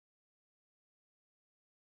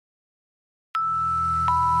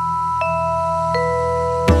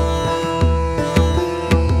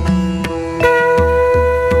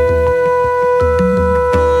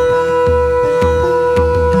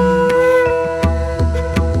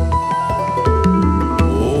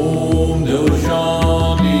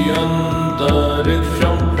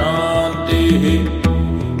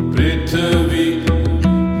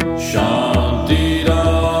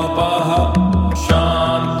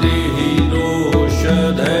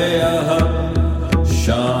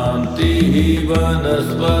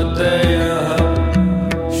वनस्पतयः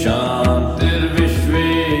शान्तिर्विश्वे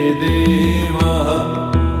देवाः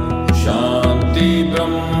शान्ति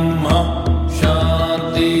ब्रह्म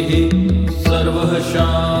शान्तिः सर्वः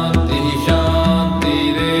शान्तिः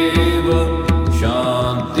शान्तिरेव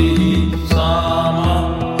शान्तिः सामा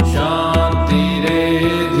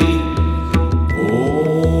शान्तिरेधि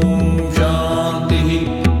ॐ शान्तिः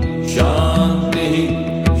शान्तिः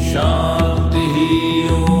शान्तिः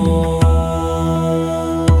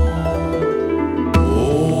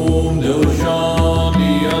ॐ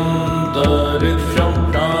शान्ति अन्तरिक्षं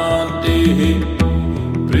शान्तिः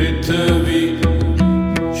पृथिवी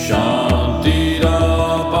शान्तिरापः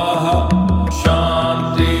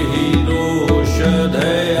शान्तिः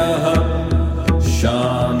ओषधयः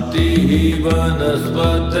शान्तिः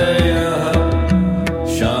वनस्पतयः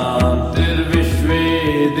शान्तिर्विश्वे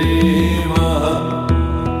देवाः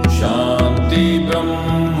शान्ति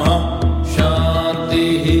ब्रह्म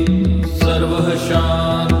शान्तिः सर्वः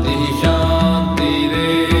शान्तिः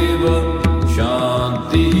शान्तिरेव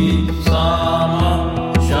शान्तिः सामा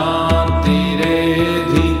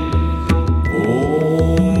शान्तिरेधि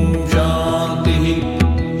ॐ शान्तिः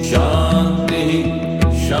शान्तिः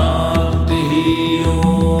शान्तिः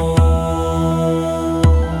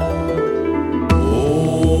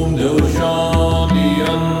ॐ शान्ति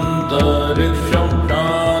अन्तरिक्षं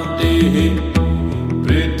शान्तिः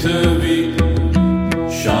पृथिवी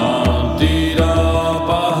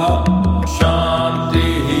शान्तिरापः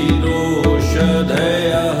शान्तिः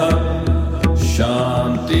ओषधयः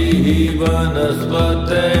शान्तिः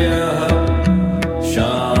वनस्पतयः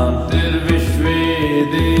शान्तिर्विश्वे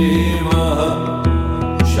देवाः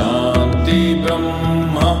शान्ति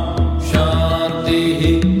ब्रह्म शान्तिः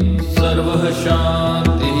सर्वः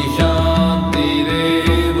शान्तिः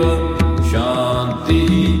शान्तिरेव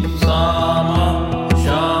शान्तिः सामा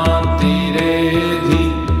शान्तिरेधि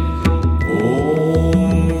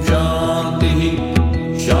ॐ शान्तिः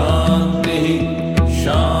शान्तिः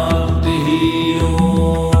शान्तिः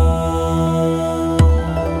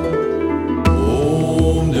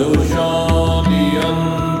ॐ शान्ति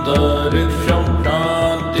अन्तरिक्षं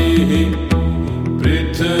शान्तिः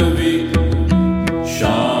पृथिवी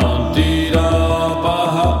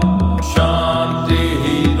शान्तिरापः शान्तिः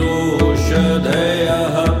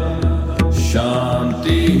ओषधयः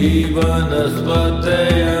शान्तिः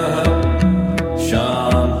वनस्पतयः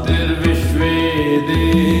शान्तिर्विश्वे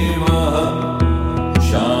देवाः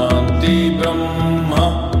शान्ति ब्रह्म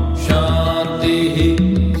शान्तिः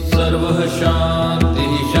सर्वः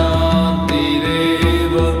शान्तिः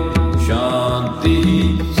शान्तिरेव शान्तिः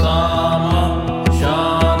सामा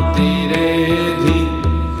शान्तिरेधि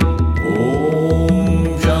ॐ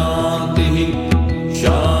शान्तिः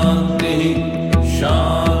शान्तिः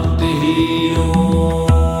शान्तिः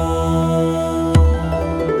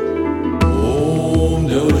ॐ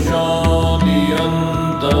शान्ति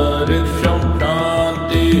अन्तरिक्षं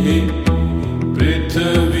शान्तिः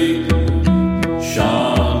पृथिवी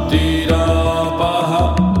शान्तिरापः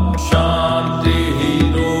शान्तिः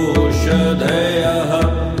ओषधयः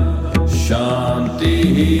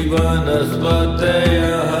शान्तिः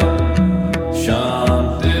वनस्पतयः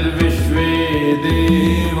शान्तिर्विश्वे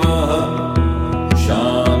देवाः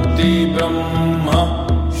शान्ति ब्रह्म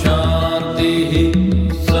शान्तिः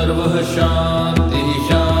सर्वः शान्तिः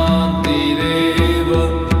शान्तिरेव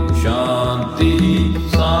शान्तिः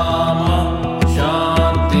सामा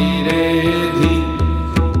शान्तिरेधि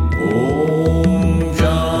ॐ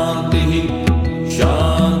शान्तिः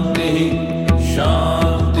शान्तिः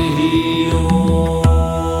शान्तिः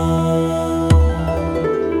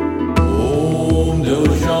ॐ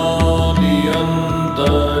शान्ति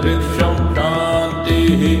अन्तरिक्षं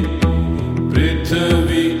शान्तिः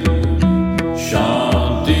पृथिवी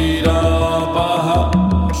शान्तिरापः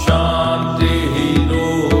शान्तिः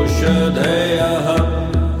ओषधयः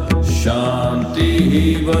शान्तिः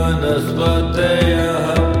वनस्पतयः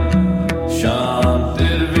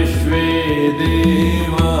शान्तिर्विश्वे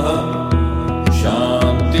देवाः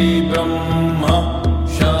शान्ति ब्रह्म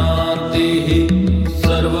शान्तिः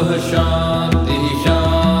सर्वः शान्तिः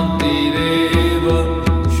शान्तिरेव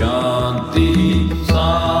शान्तिः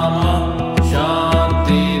सामा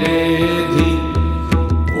शान्तिरेधि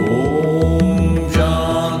ॐ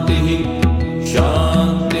शान्तिः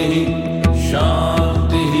शान्तिः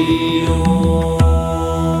शान्तिः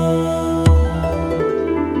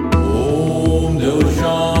ॐ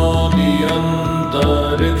शान्ति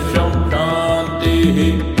अन्तरिक्षं शान्तिः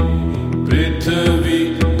पृथिवी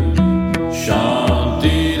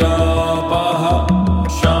शान्तिरापः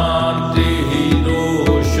शान्तिः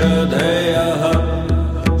ओषधयः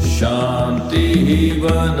शान्तिः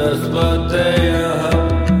वनस्पतयः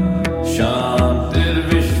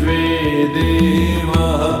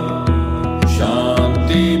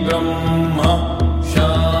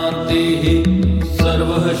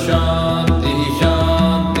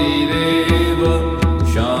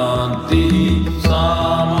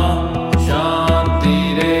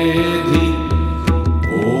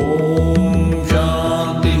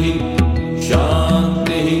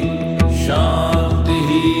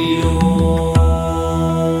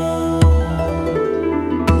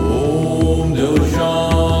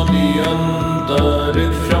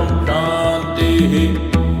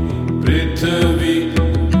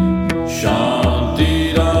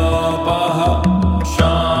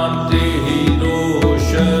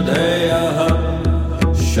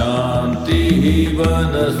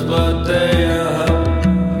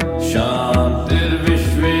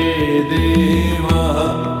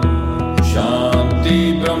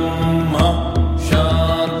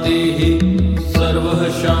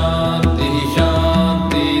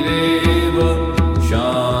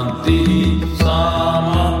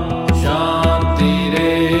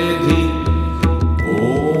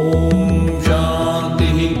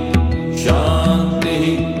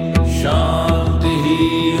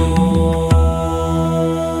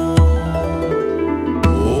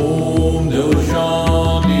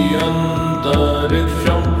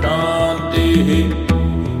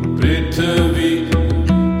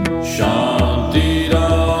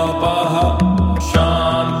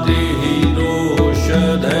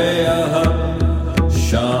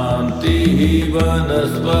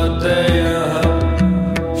वनस्पतयः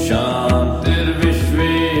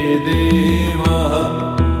शान्तिर्विश्वे देवाः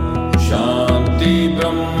शान्ति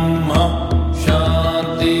ब्रह्म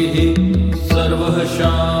शान्तिः सर्वः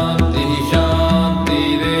शान्तिः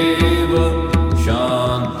शान्तिरेव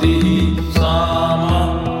शान्तिः सामा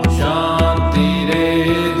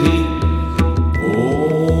शान्तिरेधि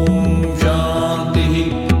ॐ शान्तिः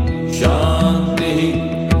शान्तिः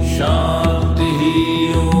शान्तिः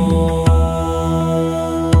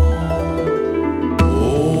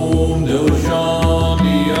ॐ देव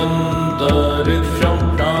शान्ति अन्तरिक्षं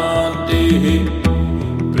शान्तिः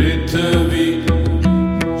पृथिवी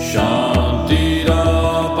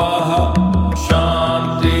शान्तिरापः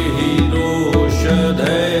शान्तिः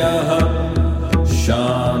रोषधयः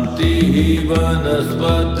शान्तिः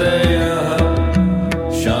वनस्पतयः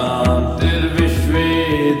शान्तिर्विश्वे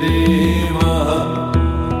देवाः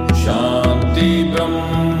शान्ति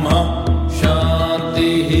ब्रह्म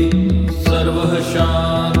शान्तिः सर्वः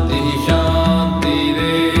शान्तिः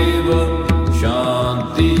शान्तिरेव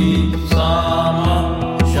शान्तिः सामा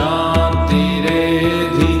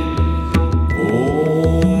शान्तिरेधि ॐ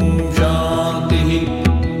शान्तिः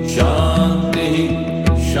शान्तिः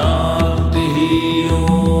शान्तिः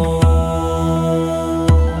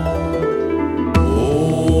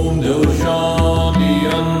ॐ देव शान्ति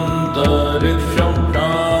अन्तरिक्षं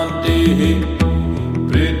शान्तिः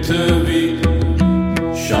पृथिवी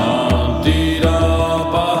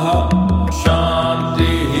शान्तिरापः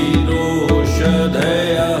शान्तिः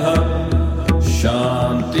रोषधयः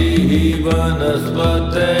शान्तिः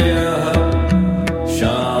वनस्पतयः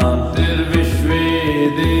शान्तिर्विश्वे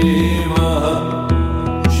देवाः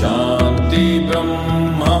शान्ति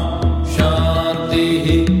ब्रह्म शान्तिः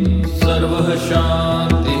सर्वः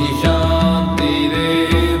शान्तिः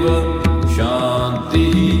शान्तिरेव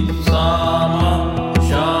शान्तिः सामा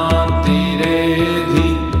शान्तिरेधि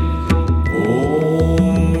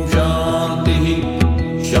ॐ शान्तिः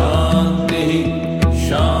शान्तिः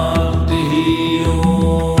शान्तिः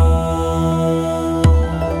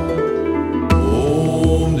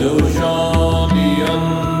ॐ देव शान्ति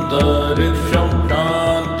अन्तरिक्षं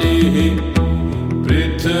शान्तिः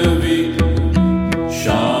पृथिवी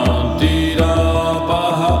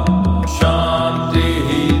शान्तिरापः शान्तिः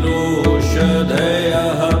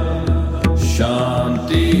रोषधयः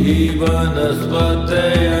शान्तिः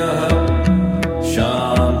वनस्पतयः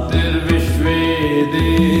शान्तिर्विश्वे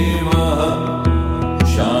देवाः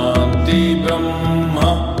शान्ति ब्रह्म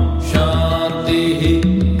शान्तिः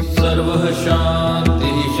सर्वः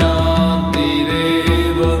शान्तिः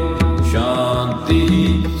शान्तिरेव शान्तिः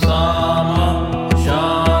सामा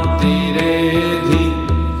शान्तिरेधि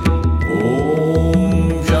ॐ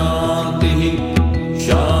शान्तिः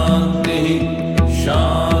शान्तिः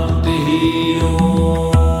शान्तिः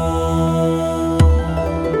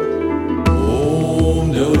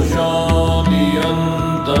ॐ देव शान्ति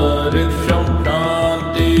अन्तरिक्षं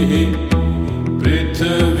शान्तिः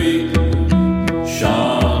पृथिवी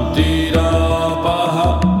शान्तिरापः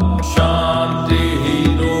शान्तिः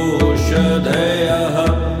रोषधयः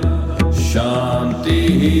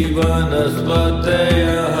शान्तिः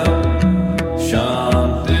वनस्पतयः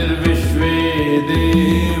शान्तिर्विश्वे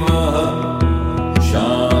देवाः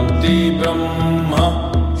शान्ति ब्रह्म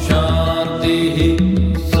शान्तिः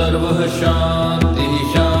सर्वः शान्तिः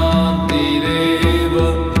शान्तिरेव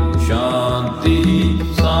शान्तिः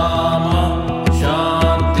सामा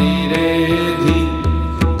शान्तिरेधि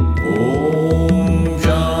ॐ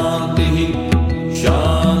शान्तिः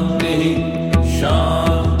शान्तिः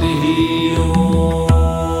शान्तिः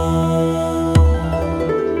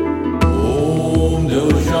ॐ देव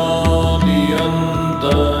शान्ति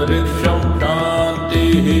अन्तरिक्षं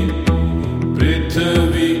शान्तिः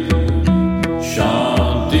पृथिवी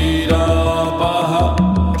शान्तिरापः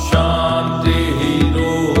शान्तिः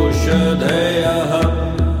रोषधयः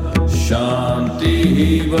शान्तिः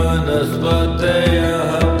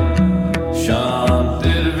वनस्पतयः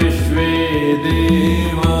शान्तिर्विश्वे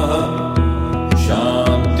देवाः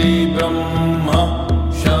शान्ति ब्रह्म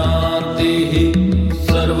शान्तिः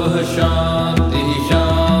सर्वः शान्तिः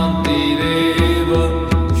शान्तिरेव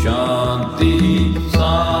शान्तिः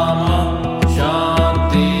सामा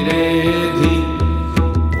शान्तिरेधि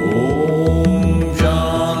ॐ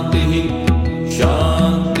शान्तिः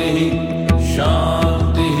शान्तिः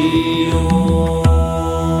शान्तिः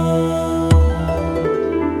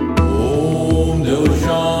ॐ देव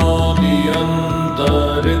शान्ति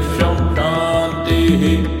अन्तरिक्षं शान्तिः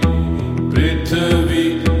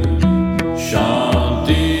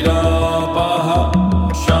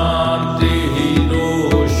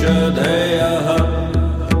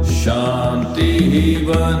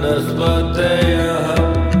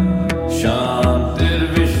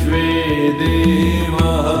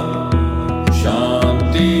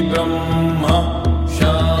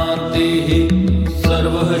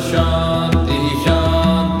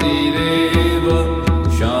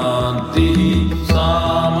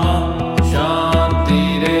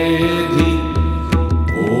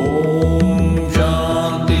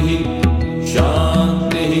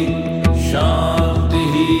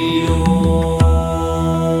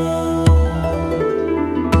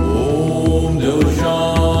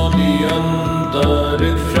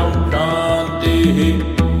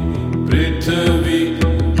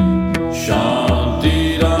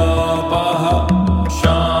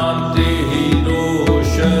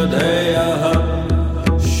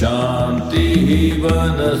शान्तिः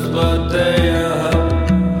वनस्पतयः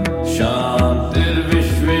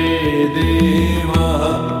शान्तिर्विश्वे देवाः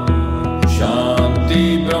शान्ति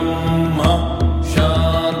ब्रह्म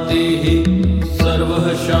शान्तिः सर्वः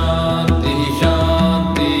शान्तिः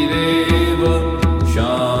शान्तिरेव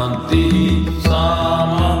शान्तिः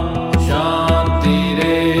सामा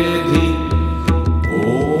शान्तिरेधि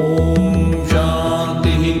ॐ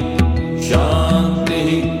शान्तिः शान्तिः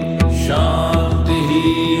शान्तिः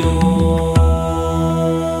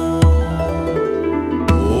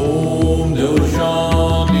ॐ द्यौ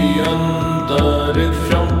शान्ति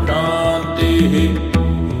अन्तरिक्षं शान्तिः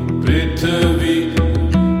पृथिवी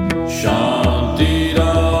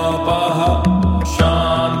शान्तिरापः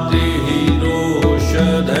शान्तिः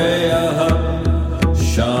रोषधयः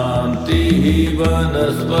शान्तिः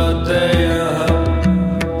वनस्पतयः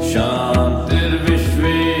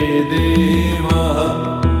शान्तिर्विश्वे देवाः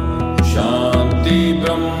शान्ति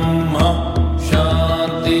ब्रह्म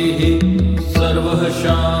शान्तिः सर्वः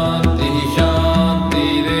शान्तिः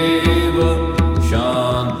शान्तिरेव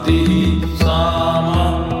शान्तिः सामा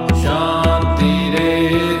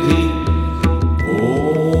शान्तिरेधि ॐ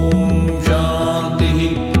शान्तिः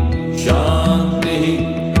शान्तिः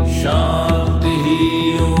शान्तिः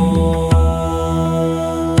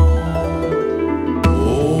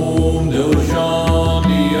ॐ द्यौ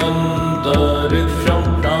शान्ति अन्तरिक्षं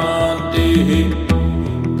शान्तिः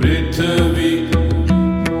पृथिवी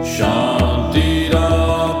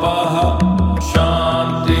शान्तिरापः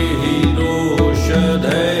शान्तिः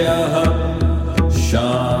रोषधयः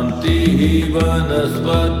शान्तिः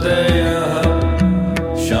वनस्पतयः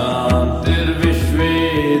शान्तिर्विश्वे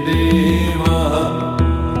देवाः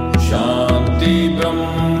शान्ति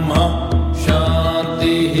ब्रह्म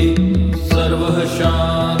शान्तिः सर्वः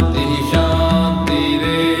शान्तिः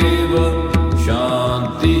शान्तिरेव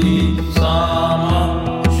शान्तिः सामा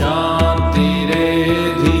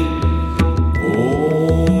शान्तिरेधि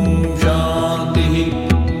ॐ शान्तिः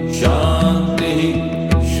शान्तिः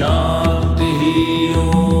शान्तिः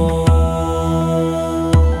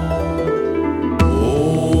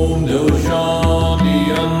ॐ द्यौ शान्ति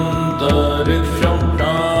अन्तरिक्षं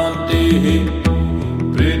शान्तिः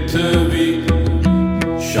पृथिवी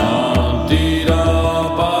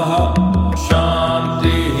शान्तिरापः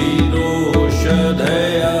शान्तिः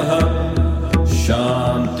रोषधयः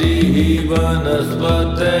शान्तिः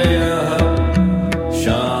वनस्पतयः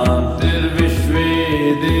शान्तिर्विश्वे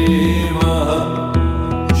देवाः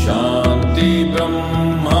शान्ति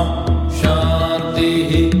ब्रह्म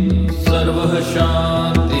शान्तिः सर्वः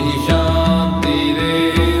शान्तिः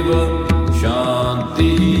शान्तिरेव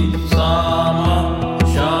शान्तिः सामा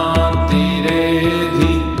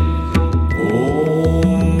शान्तिरेधि ॐ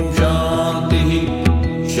शान्तिः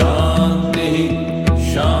शान्तिः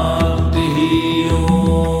शान्तिः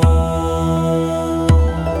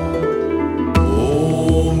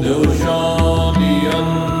ॐ द्यौ शान्ति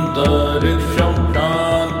अन्तरिक्षं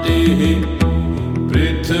शान्तिः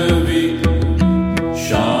पृथिवी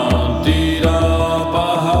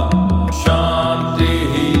शान्तिरापः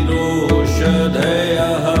शान्तिः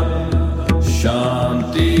रोषधयः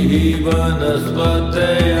शान्तिः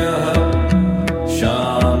वनस्पतयः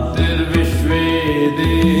शान्तिर्विश्वे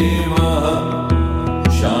देवाः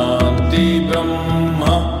शान्ति ब्रह्म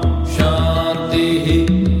शान्तिः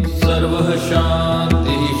सर्वः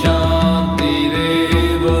शान्तिः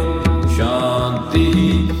शान्तिरेव शान्तिः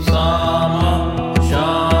सामा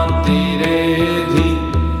शान्तिरेधि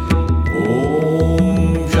ॐ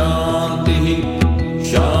शान्तिः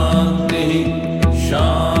शान्तिः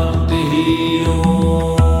शान्तिः ॐ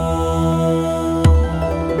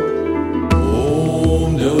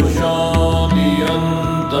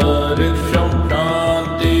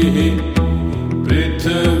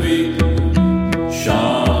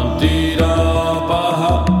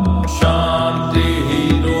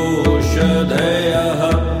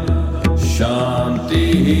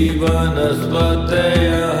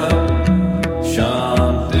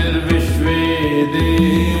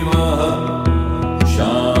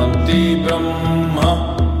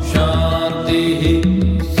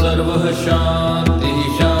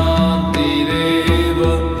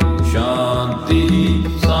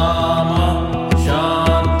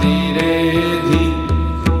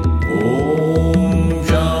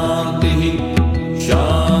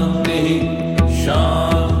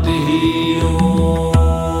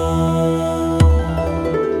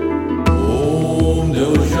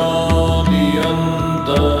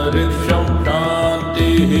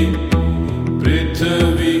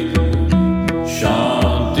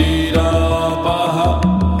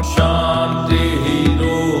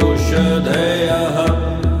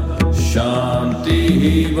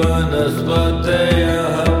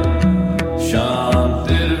वनस्पतयः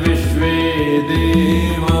शान्तिर्विश्वे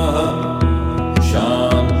देवः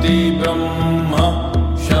शान्ति ब्रह्म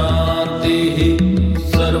शान्तिः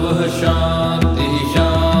सर्वः शान्तिः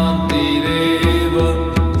शान्तिरेव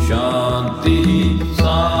शान्तिः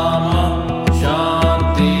सामा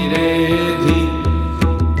शान्तिरेधि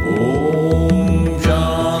ॐ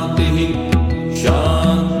शान्तिः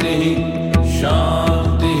शान्तिः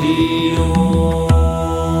शान्तिः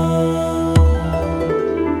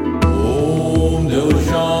ॐ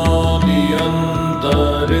शान्ति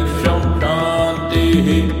अन्तरिक्षं शान्तिः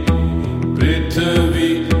पृथिवी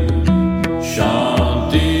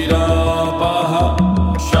शान्तिरापः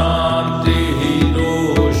शान्तिः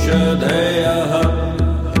ओषधयः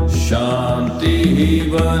शान्तिः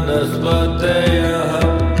वनस्पतयः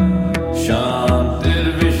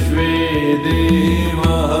शान्तिर्विश्वे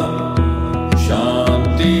देवः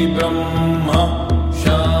शान्ति ब्रह्म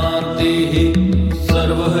शान्तिः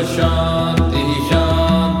सर्वः शान्तिः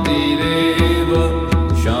शान्तिरेव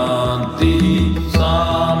शान्तिः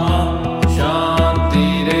सामा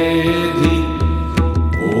शान्तिरेधि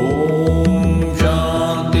ॐ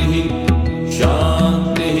शान्तिः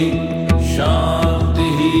शान्तिः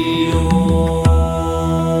शान्तिः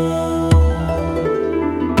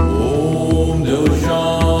ॐ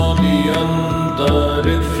शान्ति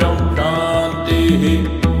अन्तरिक्षं शान्तिः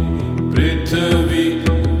पृथिवी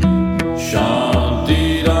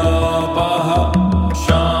शान्तिरापः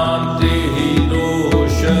शान्तिः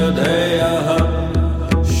ओषधयः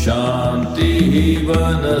शान्तिः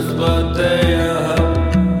वनस्पतयः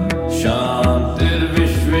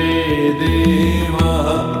शान्तिर्विश्वे देवः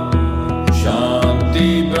शान्ति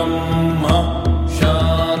ब्रह्म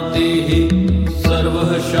शान्तिः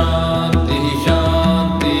सर्वः शान्तिः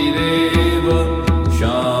शान्तिरेव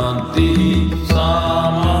शान्तिः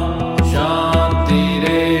सामा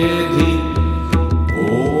शान्तिरेधि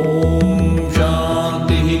ॐ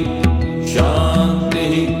शान्तिः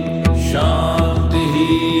शान्तिः शान्तिः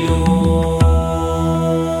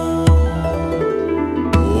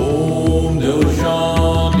ॐ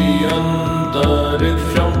शान्ति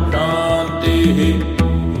अन्तरिक्षं शान्तिः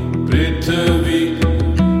पृथिवी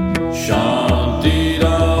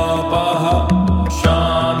शान्तिरापः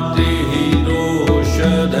शान्तिः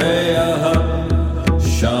ओषधयः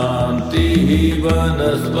शान्तिः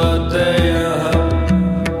वनस्पतयः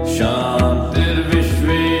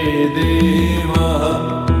शान्तिर्विश्वे देवः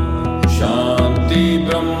शान्ति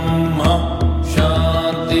ब्रह्म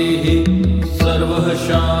शान्तिः सर्वः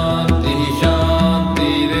शान्तिः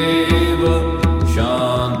शान्तिरेव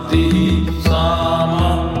शान्तिः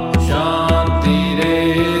सामा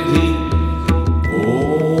शान्तिरेधि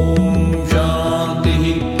ॐ शान्तिः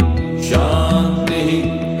शान्तिः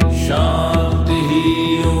शान्तिः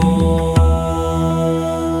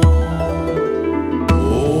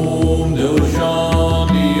ॐ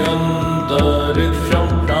शान्ति अन्तरिक्षं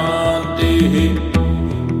शान्तिः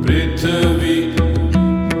पृथिवी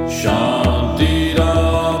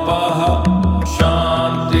शान्तिरापः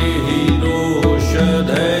शान्तिः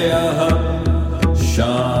ओषधयः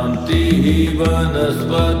शान्तिः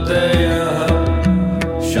वनस्पतयः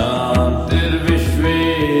शान्तिर्विश्वे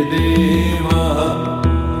देवः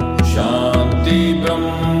शान्ति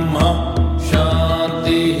ब्रह्म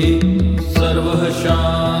शान्तिः सर्वः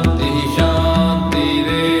शान्तिः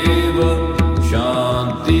शान्तिरेव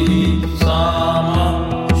शान्तिः सामा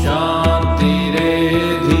शान्तिरेधि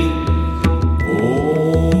ॐ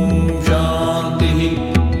शान्तिः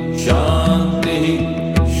शान्तिः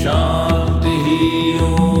शान्तिः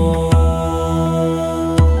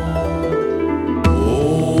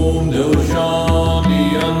ॐ शान्ति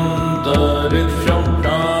अन्तरिक्षं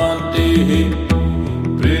शान्तिः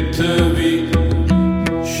पृथिवी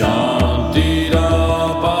शान्तिरापः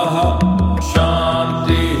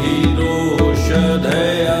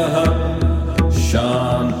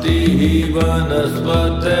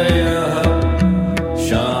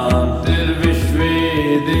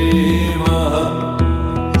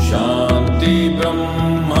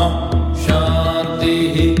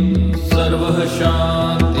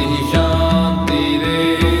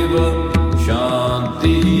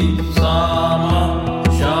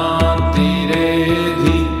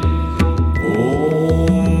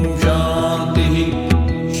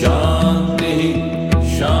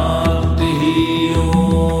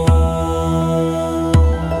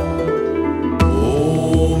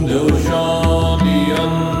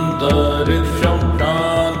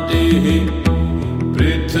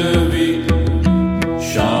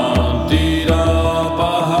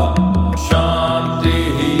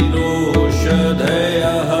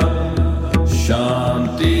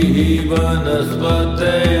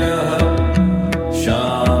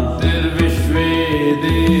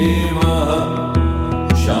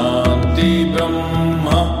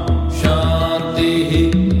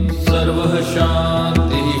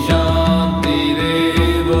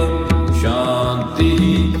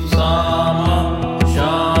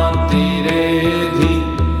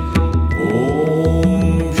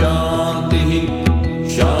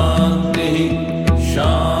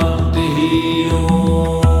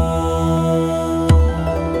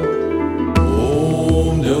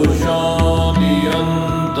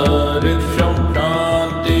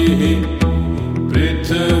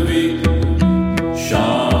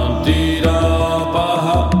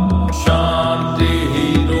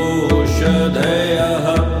ओषधयः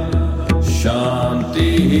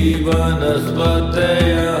शान्तिः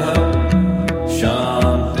वनस्पतयः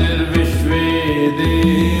शान्तिर्विश्वे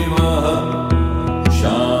देवाः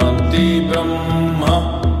शान्ति ब्रह्म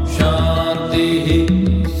शान्तिः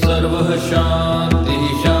सर्वः शान्तिः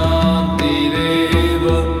शान्तिरेव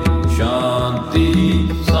शान्तिः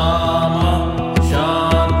सामा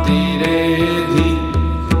शान्तिरेधि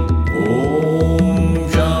ॐ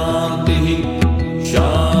शान्तिः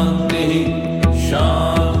शान्तिः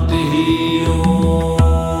शान्तिः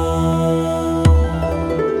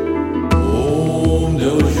ॐ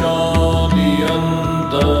द्यौशान्ति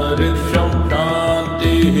अन्तरिक्षं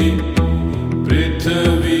शान्तिः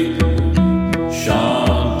पृथिवी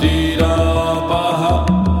शान्तिरापः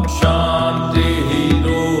शान्तिः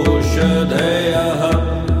ओषधयः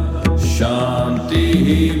शान्तिः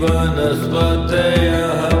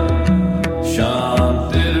वनस्पतयः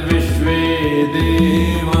शान्तिर्विश्वे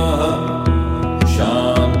देवाः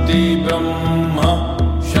शान्ति ब्रह्म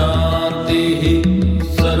शान्तिः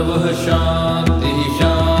सर्वः शान्तिः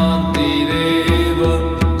शान्तिरेव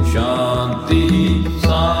शान्तिः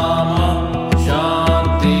सामा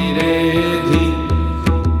शान्तिरेधि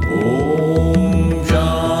ॐ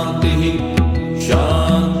शान्तिः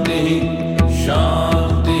शान्तिः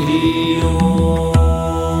शान्तिः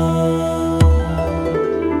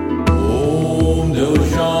ॐ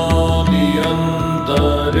द्यौशान्ति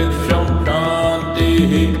अन्तरिक्षं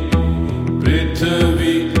शान्तिः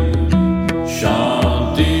पृथिवी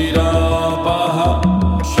शान्तिरापः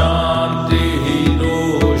शान्तिः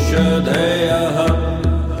ओषधयः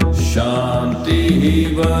शान्तिः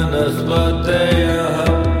वनस्पतयः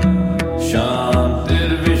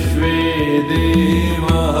शान्तिर्विश्वे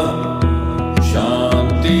देवाः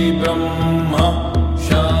शान्ति ब्रह्म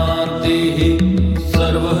शान्तिः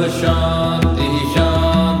सर्वः शान्तिः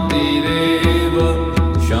शान्तिरेव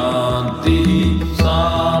शान्तिः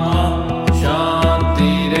सामा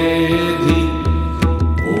शान्तिरेधि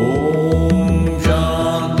ॐ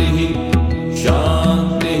शान्तिः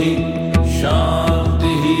शान्तिः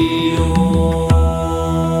शान्तिः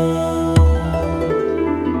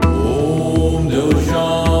ॐ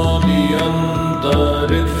द्यौशान्ति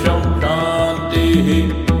अन्तरिक्षं शान्तिः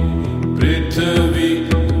पृथिवी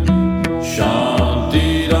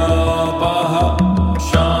शान्तिरापः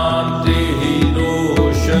शान्तिः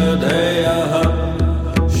ओषधयः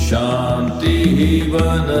शान्तिः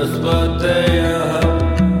वनस्पतयः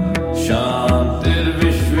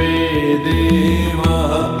शान्तिर्विश्वे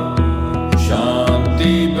देवाः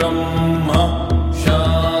शान्ति ब्रह्म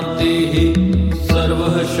शान्तिः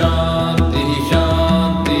सर्वः शान्तिः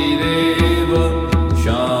शान्तिरेव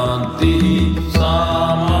शान्तिः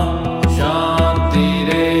सामा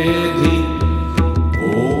शान्तिरेधि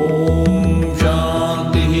ॐ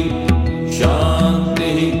शान्तिः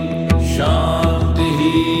शान्तिः शान्तिः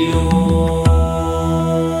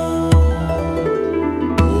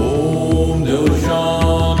ॐ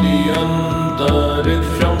द्यौशान्ति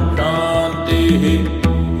अन्तरिक्षं शान्तिः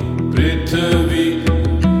पृथिवी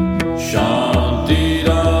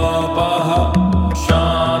शान्तिरापः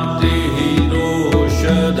शान्तिः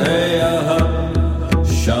ओषधयः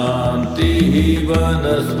शान्तिः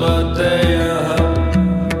वनस्पतयः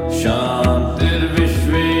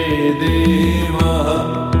शान्तिर्विश्वे देवाः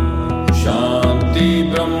शान्ति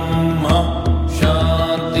ब्रह्म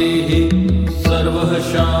शान्तिः सर्वः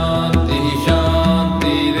शान्तिः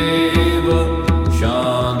शान्तिरेव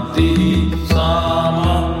शान्तिः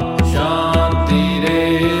सामा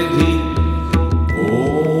शान्तिरेधि ॐ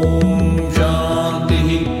शान्तिः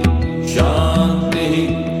शान्तिः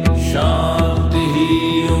शान्तिः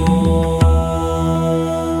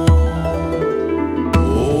ॐ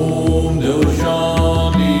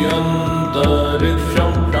द्यौशान्ति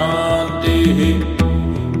अन्तरिक्षं शान्तिः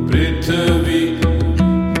पृथिवी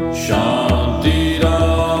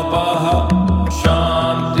शान्तिरापः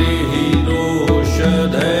शान्तिः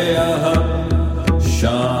ओषधयः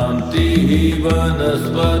शान्तिः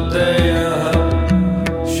वनस्पतयः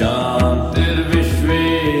शान्तिर्विश्वे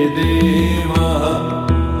देवाः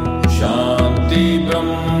शान्ति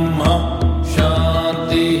ब्रह्म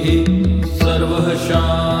शान्तिः सर्वः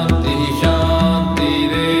शान्तिः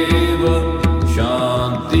शान्तिरेव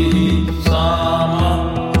शान्तिः सामा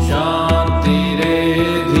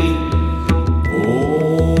शान्तिरेधि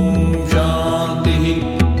ॐ शान्तिः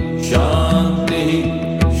शान्तिः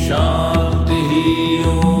शान्तिः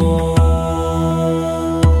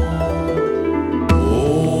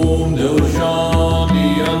ॐ द्यौशान्ति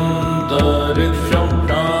अन्तरिक्षं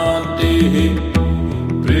शान्तिः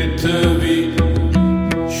पृथिवी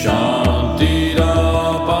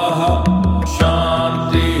शान्तिरापः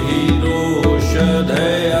शान्तिः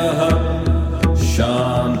ओषधयः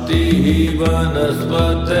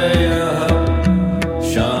वनस्पतयः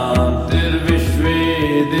शान्तिर्विश्वे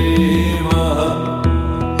देवाः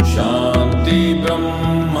शान्ति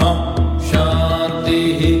ब्रह्म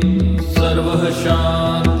शान्तिः सर्वः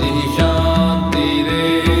शान्तिः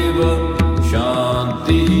शान्तिरेव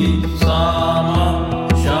शान्तिः सामा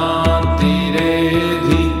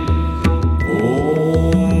शान्तिरेधि ॐ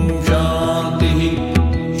शान्तिः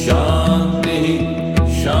शान्तिः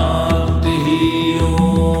शान्तिः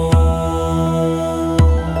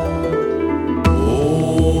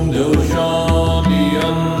ॐ शान्ति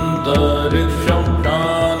अन्तरिक्षं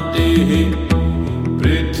शान्तिः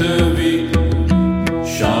पृथिवी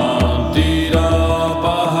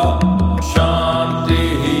शान्तिरापः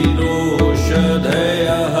शान्तिः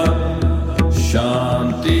रोषधयः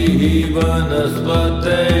शान्तिः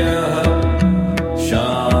वनस्पतयः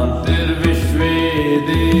शान्तिर्विश्वे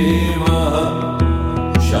देवाः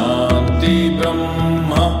शान्ति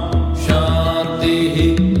ब्रह्म शान्तिः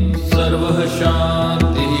सर्वः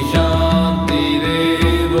शान्तिः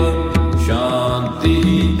शान्तिरेव शान्तिः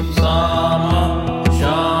सामा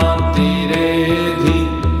शान्तिरेधि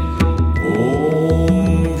ॐ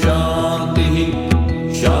शान्तिः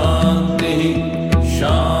शान्तिः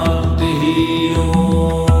शान्तिः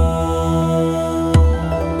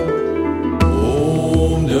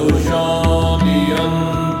ॐ शान्ति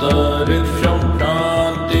अन्तरिक्षं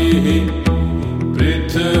शान्तिः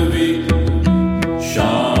पृथिवी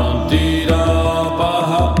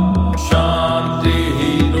शान्तिरापः शान्तिः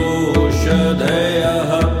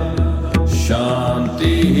रोषधयः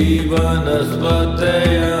शान्तिः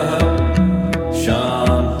वनस्पतयः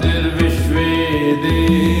शान्तिर्विश्वे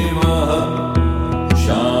देवाः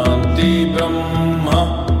शान्ति ब्रह्म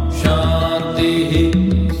शान्तिः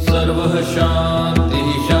सर्वः शान्तिः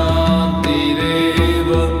शान्तिरेव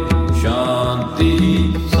शान्तिः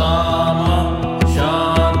सामा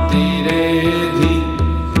शान्तिरेधि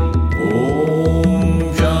ॐ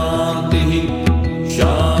शान्तिः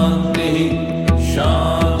शान्तिः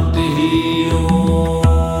शान्तिः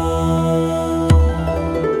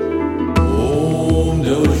ॐ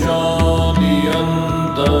शान्ति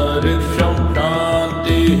अन्तरिक्षं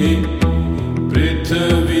शान्तिः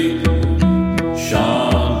पृथिवी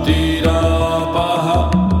शान्तिरापः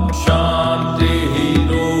शान्तिः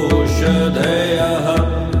रोषधयः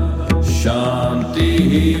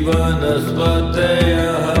शान्तिः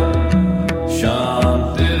वनस्पतयः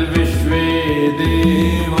शान्तिर्विश्वे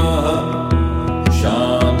देवाः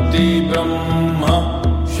शान्ति ब्रह्म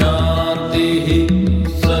शान्तिः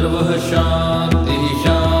सर्वः शान्तिः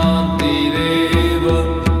शान्तिरेव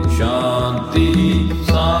शान्तिः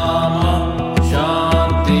सामा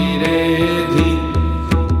शान्तिरेधि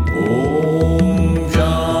ॐ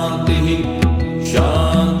शान्तिः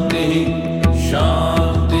शान्तिः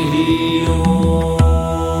शान्तिः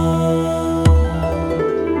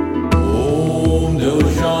ॐ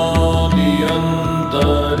शान्ति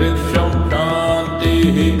अन्तरिक्षं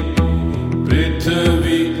शान्तिः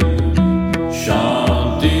पृथिवी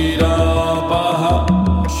शान्तिरापः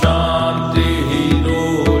शान्तिः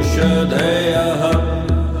रोषधयः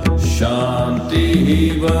शान्तिः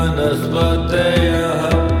वनस्पतयः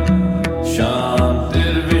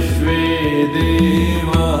शान्तिर्विश्वे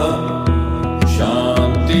देवाः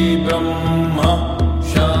शान्ति ब्रह्म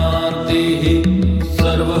शान्तिः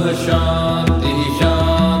सर्वः शान्तिः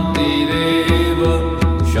शान्तिरेव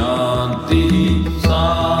शान्तिः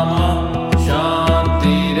सामा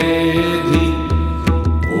शान्तिरेधि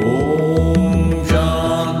ॐ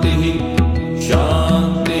शान्तिः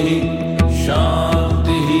शान्तिः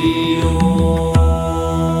शान्तिः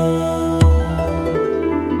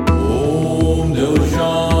ॐ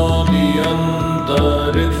शान्ति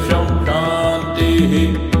अन्तरिक्षं शान्तिः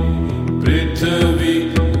पृथिवी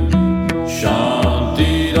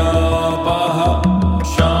शान्तिरापः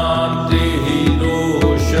शान्तिः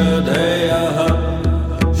रोषधयः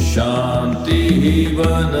शान्तिः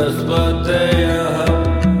वनस्पतयः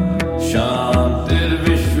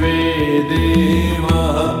शान्तिर्विश्वे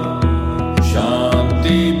देवाः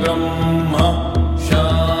शान्ति ब्रह्म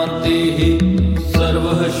शान्तिः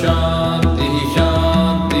सर्वः शान्तिः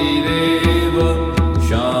शान्तिरेव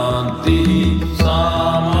शान्तिः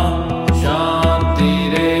सामा शान्तिः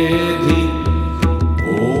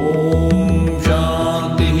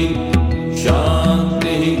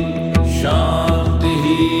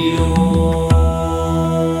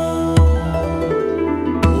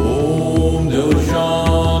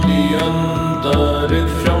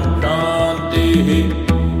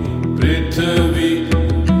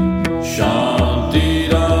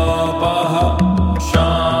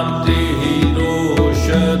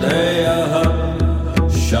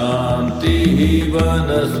शान्तिः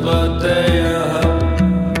वनस्पतयः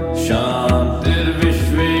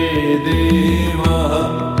शान्तिर्विश्वे देवाः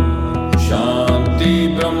शान्ति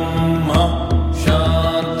ब्रह्म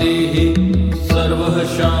शान्तिः सर्वः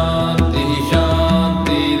शान्तिः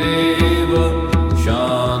शान्तिरेव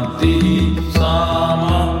शान्तिः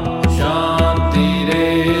सामा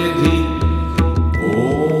शान्तिरेधि ॐ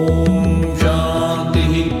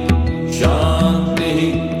शान्तिः शान्तिः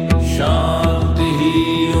शान्तिः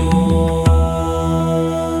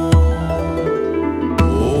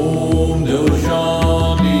ॐ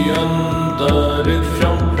शान्ति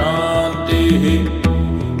अन्तरिक्षं शान्तिः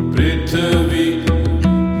पृथिवी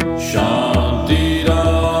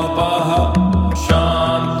शान्तिरापः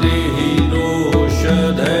शान्तिः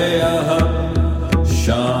रोषधयः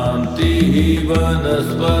शान्तिः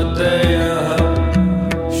वनस्पतयः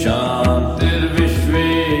शान्तिर्विश्वे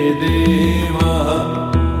देवाः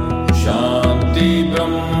शान्ति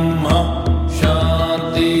ब्रह्म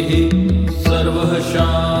शान्तिः सर्वः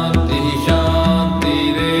शान्तिः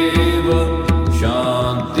शान्तिरेव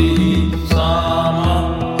शान्तिः सामा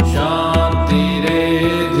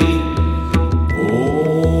शान्तिरेधि ॐ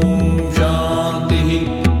शान्तिः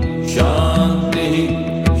शान्तिः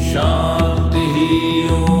शान्तिः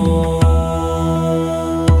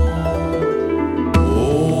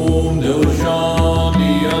ॐ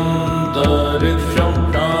शान्ति अन्तरिक्षं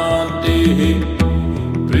शान्तिः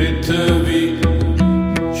पृथिवी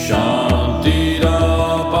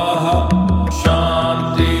शान्तिरापः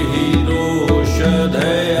शान्तिः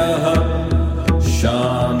रोषधयः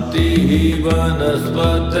शान्तिः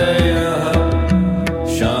वनस्पतयः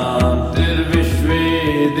शान्तिर्विश्वे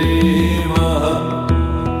देवाः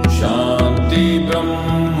शान्ति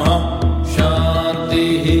ब्रह्म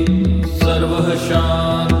शान्तिः सर्वः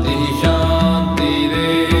शान्तिः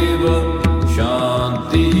शान्तिरेव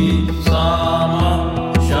शान्तिः सामा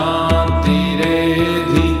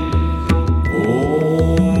शान्तिरेधि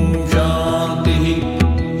ॐ शान्तिः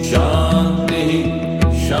शान्तिः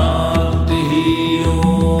शान्तिः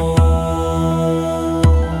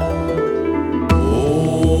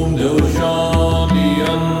ॐ शान्ति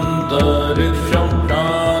अन्तरिक्षं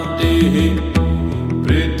शान्तिः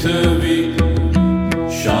पृथिवी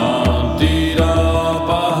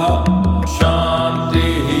शान्तिरापः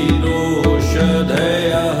शान्तिः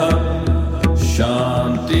रोषधयः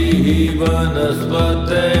शान्तिः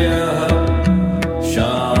वनस्पतयः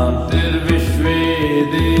शान्तिर्विश्वे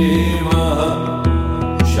देवाः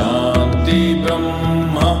शान्ति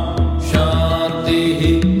ब्रह्म शान्तिः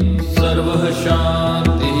सर्वः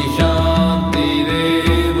शान्तिः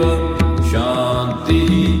शान्तिरेव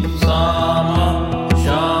शान्तिः सामा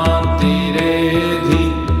शान्तिरेधि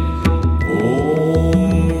ॐ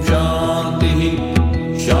शान्तिः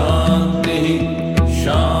शान्तिः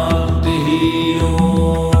शान्तिः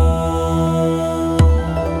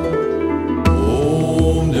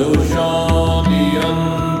ॐ शान्ति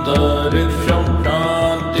अन्तरिक्षं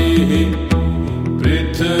शान्तिः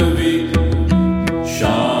पृथिवी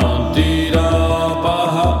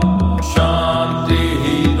शान्तिरापः शान्तिः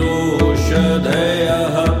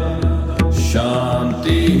रोषधयः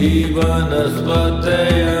शान्तिः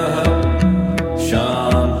वनस्पतयः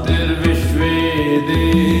शान्तिर्विश्वे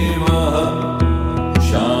देवाः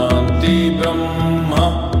शान्ति ब्रह्म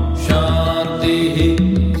शान्तिः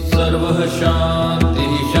सर्वः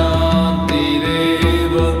शान्तिः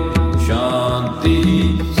शान्तिरेव शान्तिः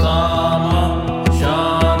सामा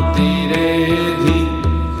शान्तिरेधि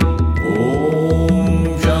ॐ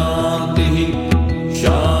शान्तिः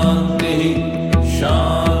शान्तिः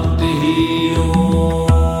शान्तिः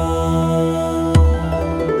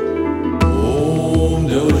ॐ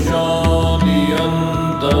शान्ति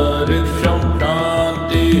अन्तरिक्षं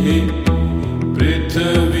शान्तिः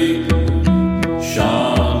पृथिवी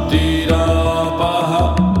शान्तिरापः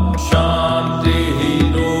शान्तिः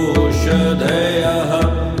रोषधयः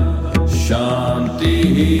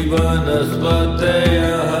शान्तिः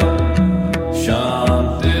वनस्पतयः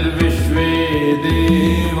शान्तिर्विश्वे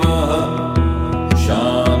देवाः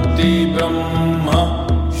शान्ति ब्रह्म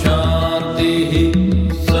शान्तिः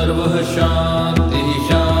सर्वः शान्तिः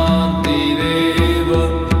शान्तिरेव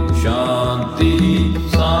शान्तिः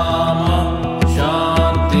सामा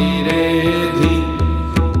शान्तिरेधि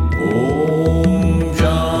ॐ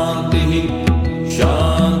शान्तिः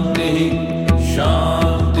शान्तिः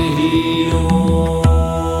शान्तिः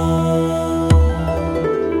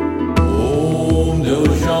ॐ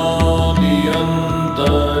शान्ति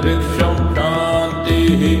अन्तरिक्षं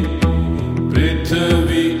शान्तिः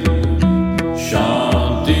पृथिवी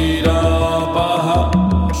शान्तिरापः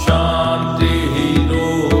शान्तिः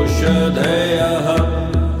रोषधयः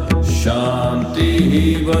शान्तिः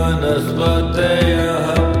वनस्पतयः वनस्पतयः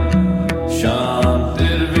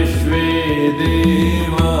शान्तिर्विश्वे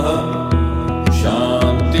देवाः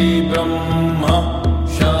शान्ति ब्रह्म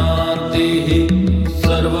शान्तिः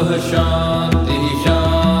सर्वः शान्तिः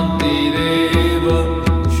शान्तिरेव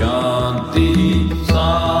शान्तिः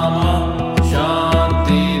सामा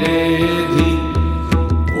शान्तिरेधि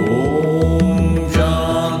ॐ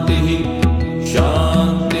शान्तिः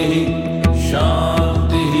शान्तिः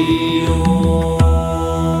शान्तिः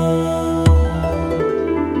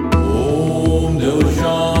ॐ द्यौ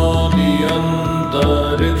शान्ति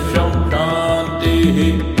अन्तरिक्षं शान्तिः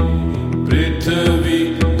पृथिवी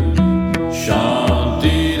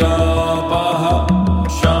शान्तिरापः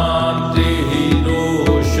शान्तिः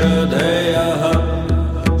रोषधयः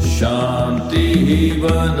शान्तिः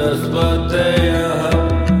वनस्पतयः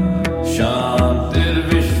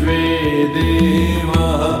शान्तिर्विश्वे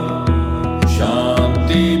देवाः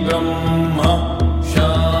शान्ति ब्रह्म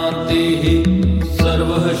शान्तिः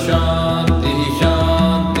सर्वः शान्तिः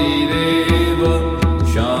शान्तिरेव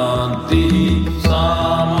शान्तिः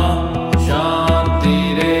सामा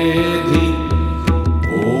शान्तिरेधि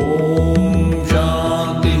ॐ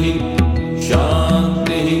शान्तिः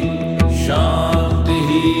शान्तिः शान्तिः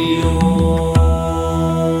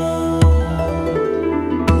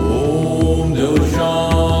ॐ द्यौ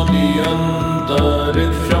शान्ति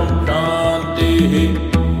अन्तरिक्षं शान्तिः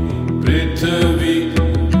पृथिवी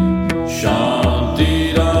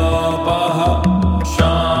शान्तिरापः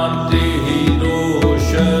शान्तिः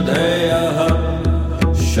रोषधयः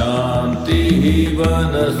शान्तिः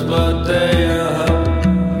वनस्पतयः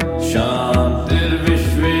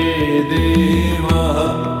शान्तिर्विश्वे देवाः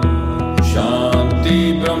शान्ति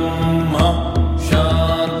ब्रह्म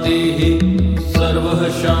शान्तिः सर्वः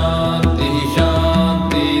शान्तिः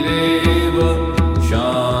शान्तिरेव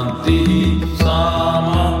शान्तिः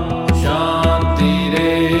सामा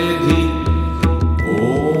शान्तिरेधि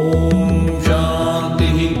ॐ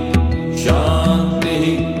शान्तिः शान्तिः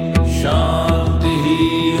शान्तिः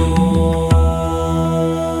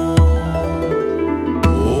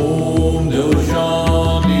ॐ द्यौ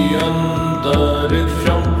शान्ति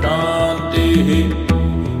अन्तरिक्षं शान्तिः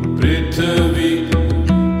पृथिवी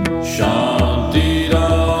शान्तिरापः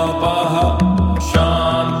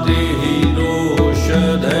शान्तिः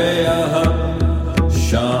रोषधयः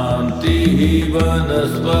शान्तिः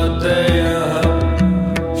वनस्पतयः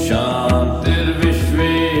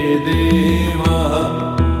शान्तिर्विश्वे देवाः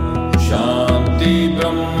शान्ति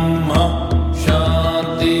ब्रह्म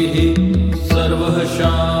शान्तिः सर्वः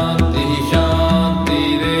शान्तिः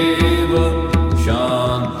शान्तिरेव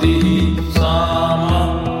शान्तिः सामा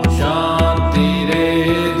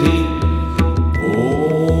शान्तिरेधि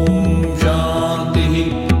ॐ शान्तिः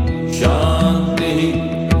शान्तिः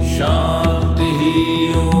शान्तिः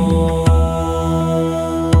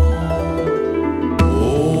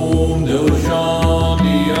ॐ द्यौ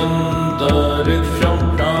शान्ति अन्तरिक्षं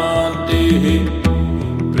शान्तिः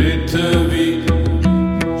पृथिवी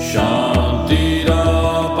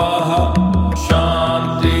शान्तिरापः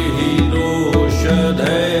शान्तिः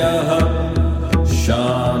रोषधयः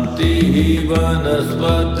शान्तिः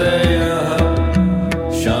वनस्पतयः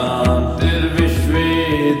शान्तिर्विश्वे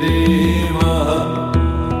देवाः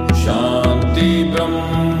शान्ति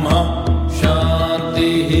ब्रह्म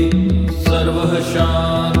शान्तिः सर्वः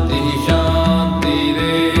शान्तिः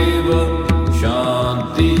शान्तिरेव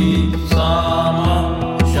शान्तिः सामा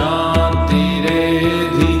शान्तिरेधि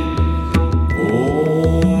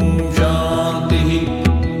ॐ शान्तिः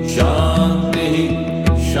शान्तिः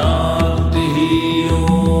शान्तिः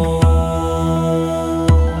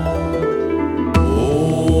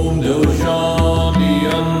ॐ द्यौ शान्ति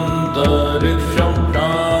अन्तरिक्षं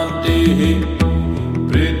शान्तिः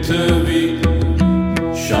पृथिवी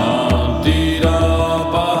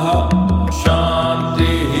शान्तिरापः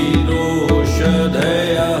शान्तिः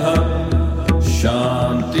रोषधयः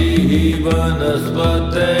शान्तिः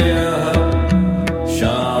वनस्पतयः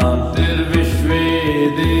शान्तिर्विश्वे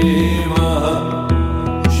देवाः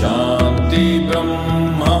शान्ति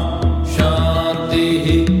ब्रह्म शान्तिः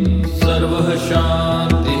सर्वः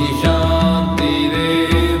शान्तिः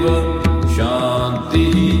शान्तिरेव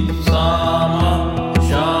शान्तिः सामा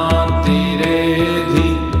शान्तिरेधि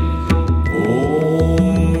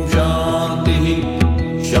ॐ शान्तिः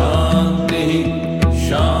शान्तिः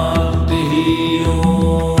शान्तिः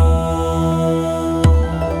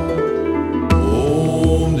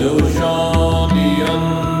ॐ द्यौ शान्ति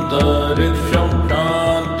अन्तरिक्षं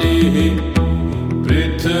शान्तिः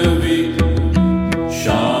पृथिवी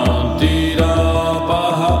शान्तिरापः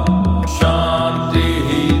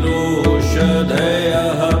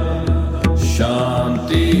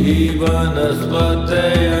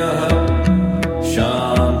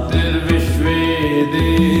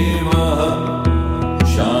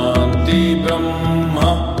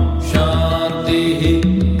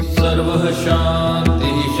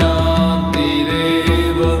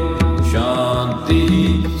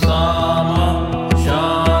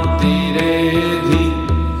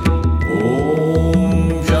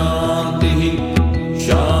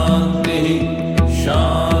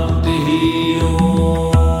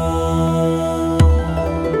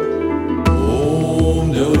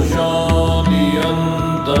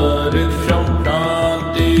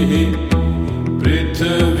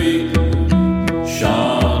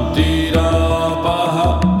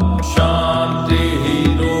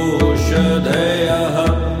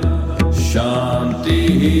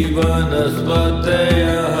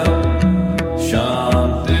वनस्पतयः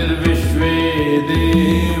शान्तिर्विश्वे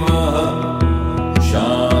देवाः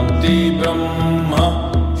शान्ति ब्रह्म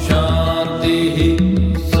शान्तिः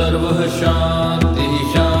सर्वः शान्तिः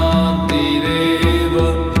शान्तिरेव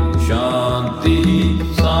शान्तिः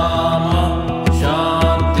सामा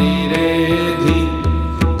शान्तिरेधि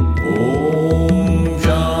ॐ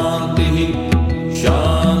शान्तिः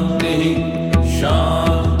शान्तिः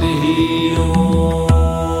शान्तिः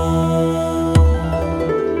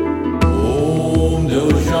ॐ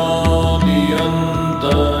शान्ति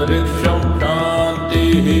अन्तरिक्षं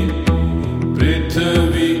शान्तिः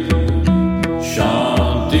पृथिवी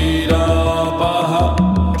शान्तिरापः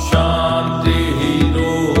शान्तिः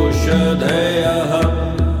रोषधयः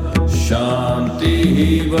शान्तिः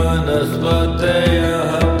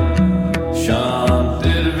वनस्पतयः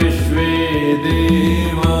शान्तिर्विश्वे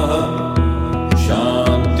देवाः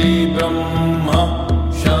शान्ति ब्रह्म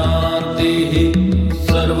शान्तिः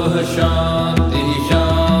सर्वः शान्तिः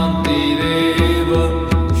शान्तिरेव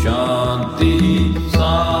शान्तिः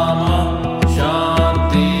सामा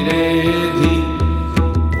शान्तिरेधि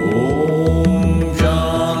ॐ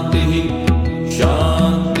शान्तिः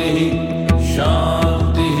शान्तिः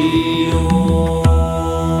शान्तिः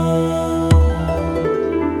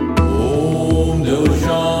ॐ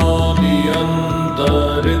शान्ति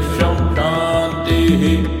अन्तरिक्षं शान्तिः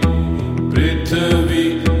पृथिवी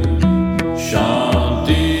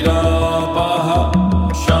शान्तिरापः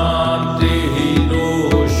शान्तिः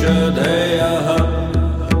रोषधयः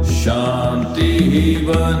शान्तिः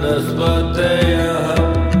वनस्पतयः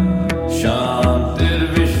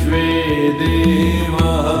शान्तिर्विश्वे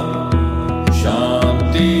देवाः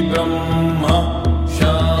शान्ति ब्रह्म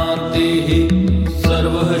शान्तिः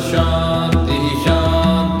सर्वः शान्तिः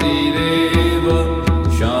शान्तिरेव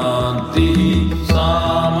शान्तिः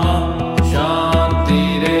सामा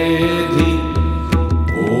शान्तिरेधि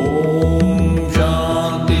ॐ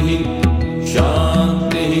शान्तिः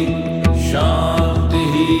शान्तिः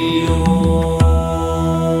शान्तिः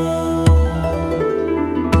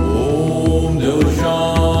ॐ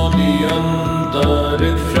शान्ति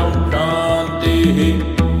अन्तरिक्षं शान्तिः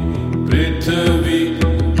पृथिवी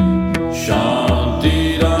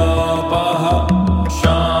शान्तिरापः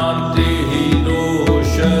शान्तिः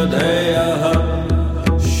रोषधयः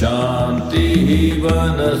शान्तिः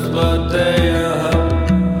वनस्पतयः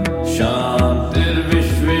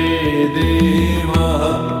शान्तिर्विश्वे देवाः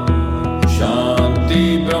शान्ति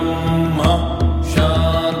ब्रह्म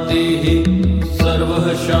शान्तिः सर्वः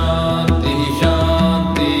शान्तिः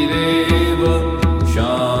शान्तिरेव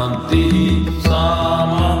शान्तिः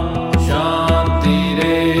सामा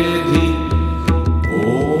शान्तिरेधि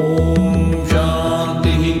ॐ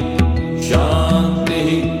शान्तिः शान्तिः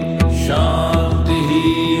शान्तिः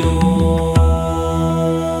ॐ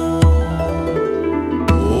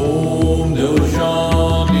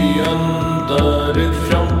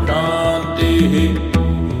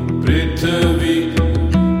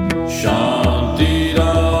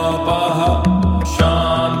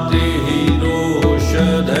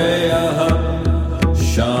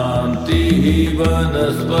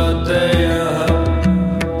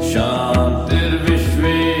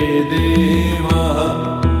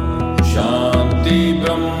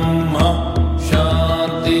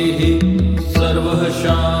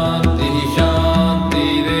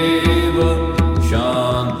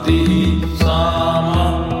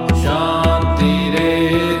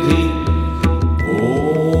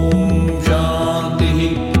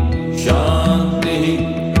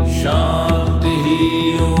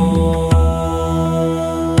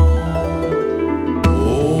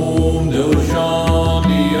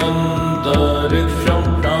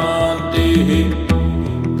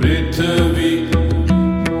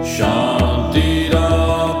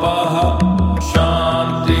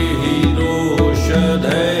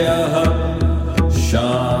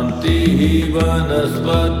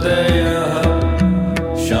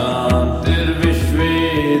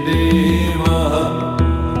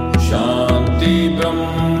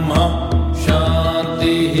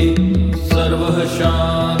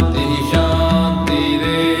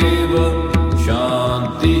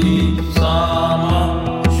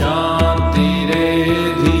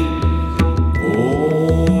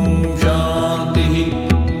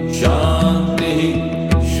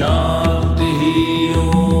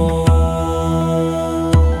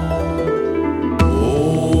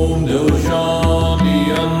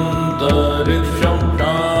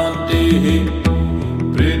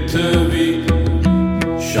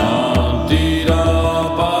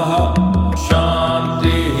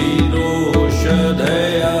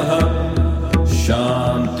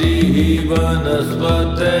शान्तिः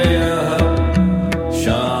वनस्पतयः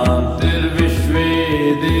शान्तिर्विश्वे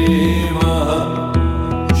देवाः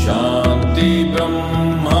शान्ति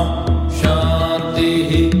ब्रह्म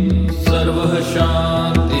शान्तिः सर्वः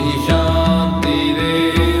शान्तिः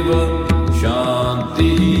शान्तिरेव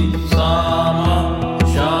शान्तिः सामा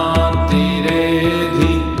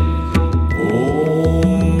शान्तिरेधि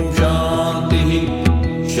ॐ शान्तिः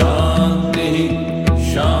शान्तिः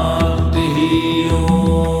शान्तिः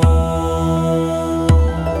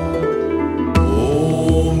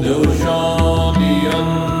ॐ द्यौशान्ति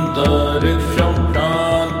अन्तरिक्षं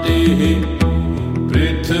शान्तिः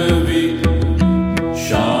पृथिवी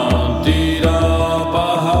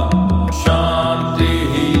शान्तिरापः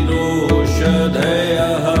शान्तिः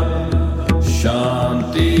रोषधयः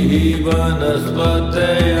शान्तिः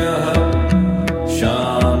वनस्पतयः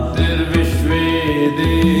शान्तिर्विश्वे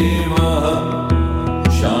देवाः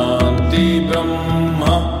शान्ति ब्रह्म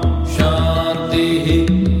शान्तिः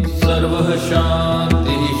सर्वः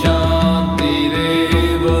शान्तिः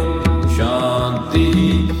शान्तिरेव शान्तिः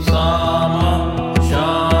सामा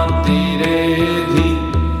शान्तिरेधि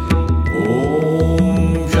ॐ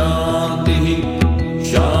शान्तिः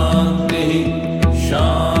शान्तिः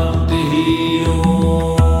शान्तिः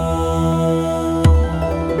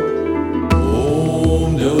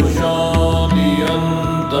ॐ द्यौशान्ति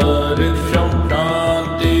अन्तरिक्षं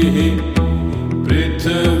शान्तिः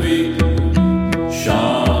पृथिवी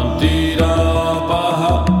शान्तिरापः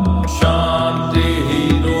शान्तिः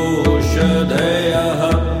रोषधयः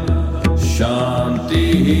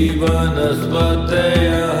शान्तिः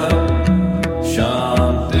वनस्पतयः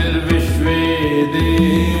शान्तिर्विश्वे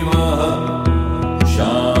देवाः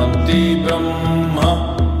शान्ति ब्रह्म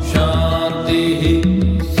शान्तिः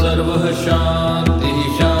सर्वः शान्तिः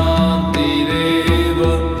शान्तिरेव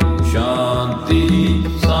शान्तिः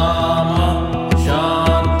सामा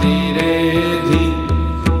शान्तिरेधि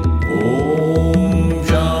ॐ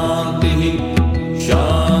शान्तिः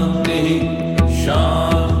शान्तिः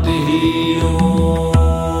शान्तिः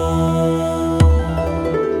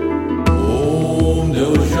ॐ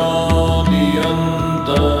द्यौशान्ति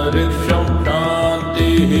अन्तरिक्षं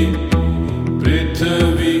शान्तिः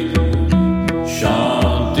पृथिवी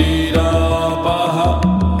शान्तिरापः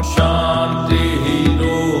शान्तिः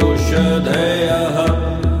रोषधयः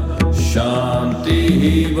शान्तिः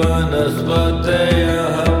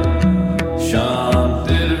वनस्पतयः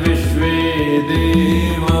शान्तिर्विश्वे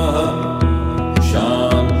देवाः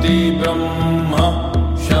शान्ति ब्रह्म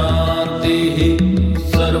शान्तिः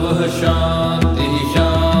सर्वः शान्तिः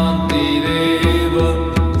शान्तिरेव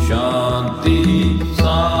शान्तिः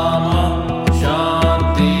सामा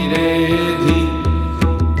शान्तिरेधि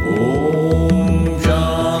ॐ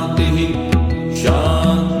शान्तिः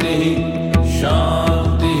शान्तिः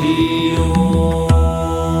शान्तिः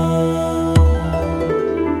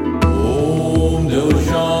ॐ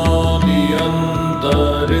द्यौशान्ति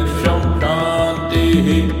अन्तरिक्षं शान्तिः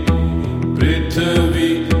पृथिवी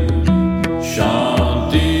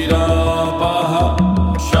शान्तिरापः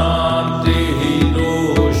शान्तिः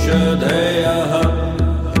रोषधयः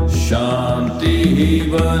शान्तिः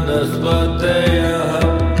वनस्पतयः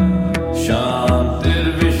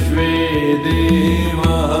शान्तिर्विश्वे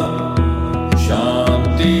देवाः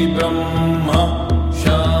शान्ति ब्रह्म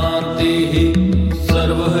शान्तिः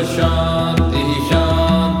सर्वः शान्तिः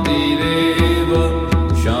शान्तिरेव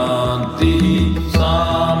शान्तिः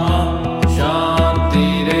सामा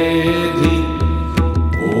शान्तिरेधि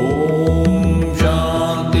ॐ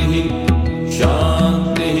शान्तिः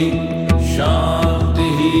शान्तिः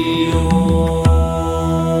शान्तिः ॐ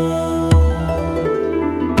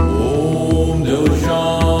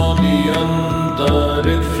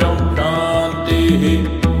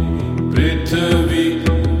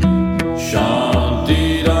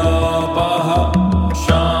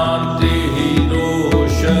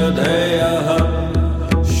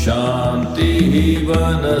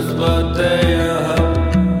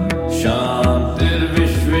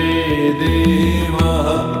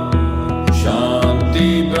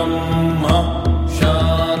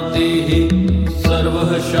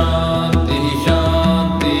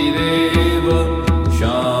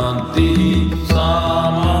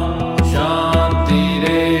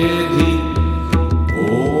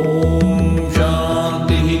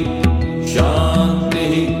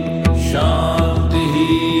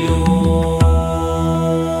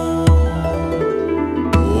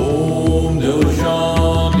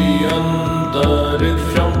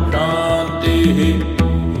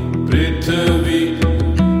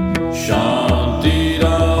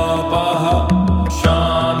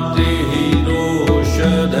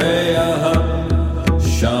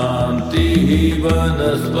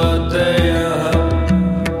वनस्पतयः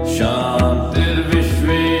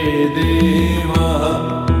शान्तिर्विश्वे देवाः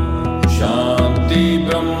शान्ति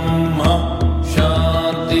ब्रह्म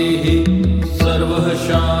शान्तिः सर्वः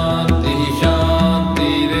शान्तिः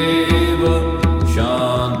शान्तिरेव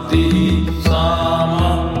शान्तिः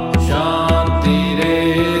सामा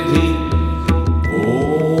शान्तिरेधि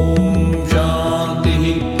ॐ शान्तिः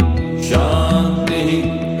शान्तिः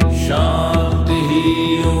शान्तिः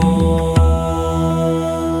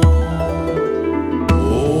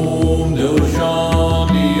ॐ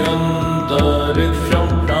शान्ति अन्तरिक्षं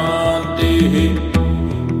शान्तिः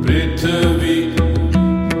पृथिवी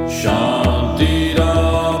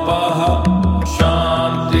शान्तिरापः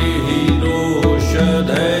शान्तिः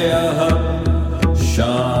रोषधयः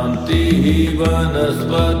शान्तिः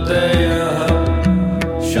वनस्पतयः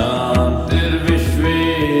शान्तिर्विश्वे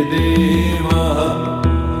देवाः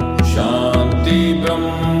शान्ति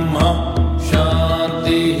ब्रह्म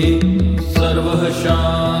शान्तिः सर्वः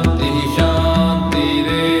शान्तिः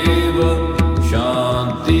शान्तिरेव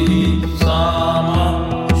शान्तिः सामा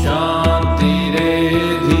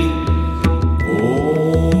शान्तिरेधि ॐ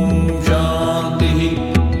शान्तिः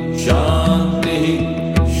शान्तिः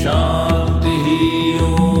शान्तिः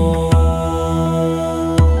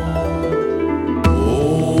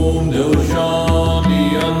ॐ शान्ति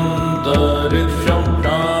अन्तरिक्षं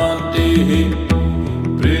शान्तिः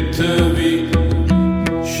पृथिवी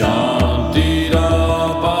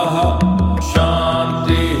शान्तिरापः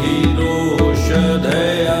शान्तिः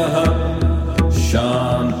रोषधयः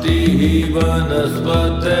शान्तिः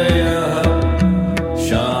वनस्पतयः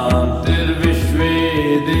शान्तिर्विश्वे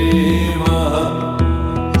देवाः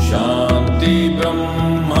शान्ति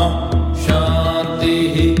ब्रह्म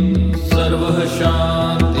शान्तिः सर्वः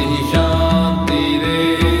शान्तिः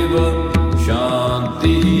शान्तिरेव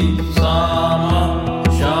शान्तिः सामा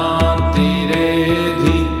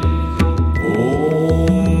शान्तिरेधि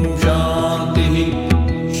ॐ शान्तिः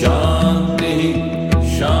शान्तिः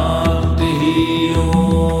शान्तिः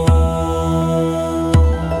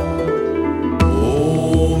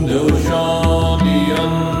ॐ शान्ति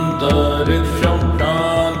अन्तरिक्षं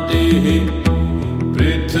शान्तिः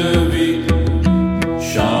पृथिवी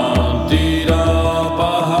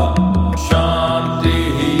शान्तिरापः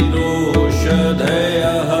शान्तिः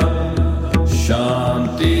रोषधयः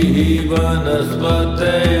शान्तिः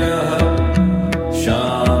वनस्पतयः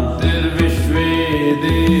शान्तिर्विश्वे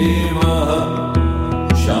देवाः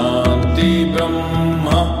शान्ति ब्रह्म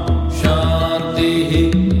शान्तिः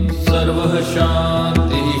सर्वः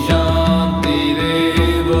शान्तिः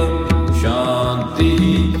शान्तिरेव शान्तिः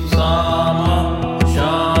सामा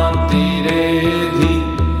शान्तिरेधि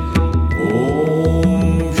ॐ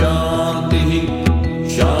शान्तिः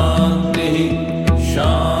शान्तिः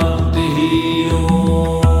शान्तिः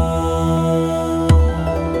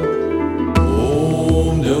ॐ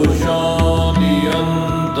शान्ति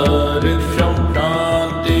अन्तरिक्षं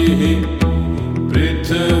शान्तिः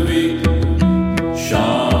पृथिवी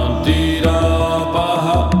शान्तिरापः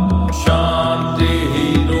शान्तिः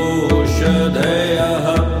रोषधयः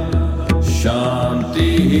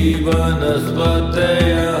शान्तिः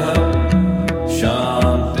वनस्पतयः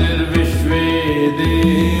शान्तिर्विश्वे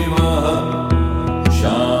देवाः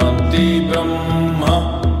शान्ति ब्रह्म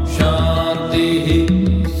शान्तिः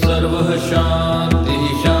सर्वः शान्तिः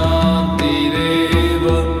शान्तिरेव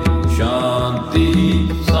शान्तिः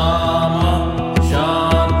सामा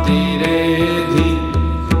शान्तिरेधि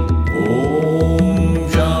ॐ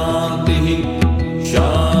शान्तिः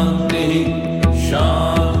शान्तिः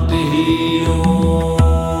शान्तिः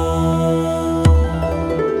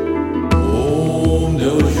ॐ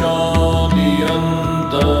शान्ति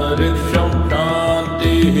अन्तरिक्षं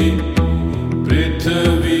शान्तिः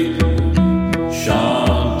पृथिवी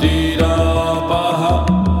शान्तिरापः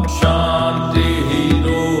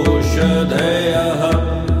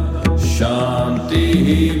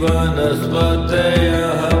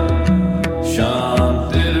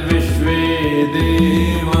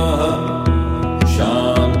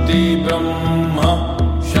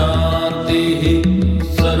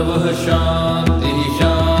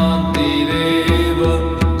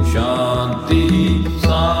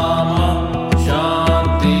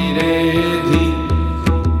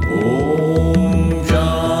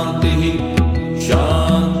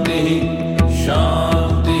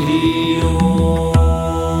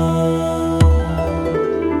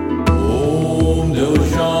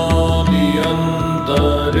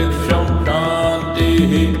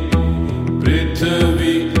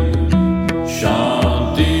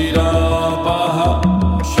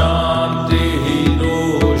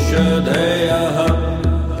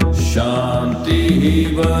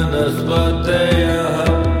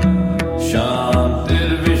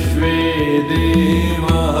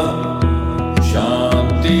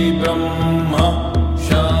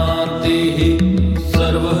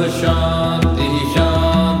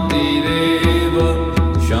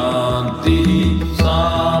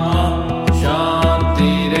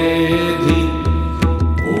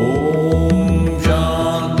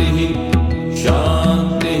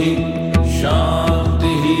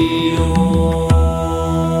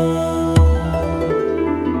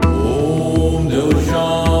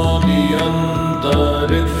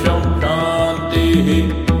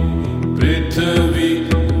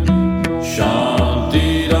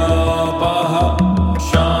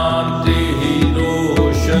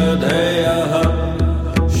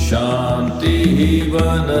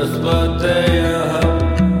वनस्पतयः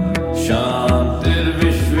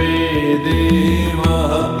शान्तिर्विश्वे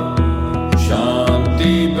देवाः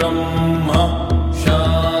शान्ति ब्रह्म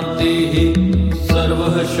शान्तिः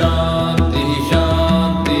सर्वः शान्तिः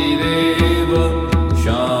शान्तिरेव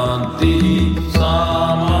शान्तिः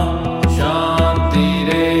सामा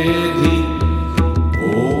शान्तिरेधि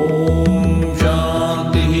ॐ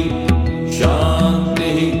शान्तिः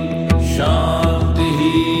शान्तिः शान्तिः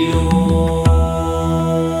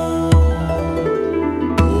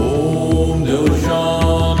ॐ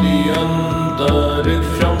देवशान्ति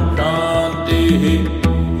अन्तरिक्षं शान्तिः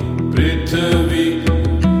पृथिवी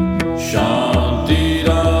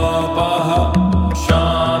शान्तिरापः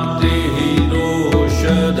शान्तिः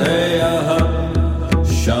रोषधयः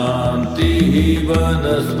शान्तिः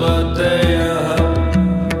वनस्पतयः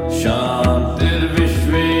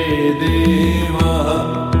शान्तिर्विश्वे देवाः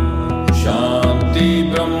शान्ति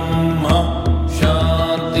ब्रह्म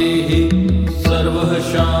शान्तिः सर्वः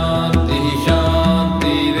शान्तिः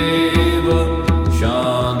शान्तिरेव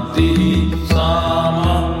शान्तिः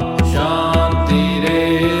सामा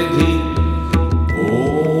शान्तिरेधि ॐ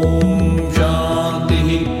शान्तिः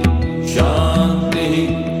शान्तिः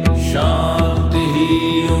शान्तिः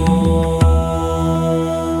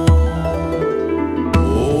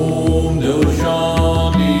ॐ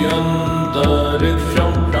देवशान्ति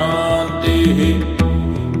अन्तरिक्षं शान्तिः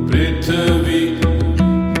पृथिवी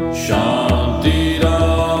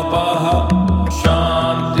शान्तिरापः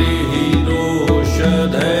शान्तिः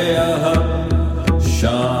रोषधयः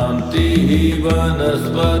शान्तिः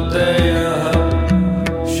वनस्पतयः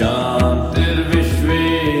शान्तिर्विश्वे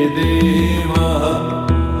देवाः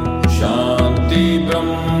शान्ति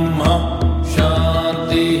ब्रह्म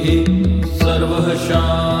शान्तिः सर्वः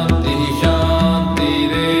शान्तिः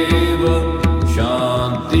शान्तिरेव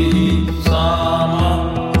शान्तिः सामा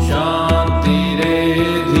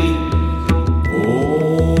शान्तिरेधि ॐ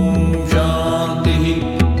शान्तिः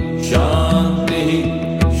शान्तिः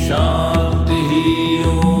शान्तिः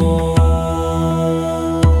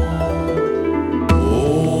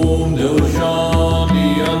ॐ देवशान्ति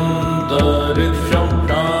अन्तरिक्षं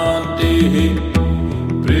शान्तिः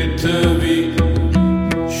पृथिवी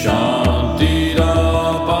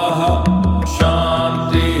शान्तिरापः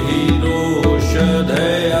शान्तिः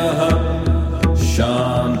रोषधयः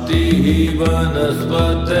शान्तिः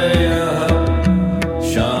वनस्पतयः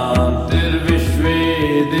शान्तिर्विश्वे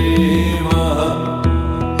देवाः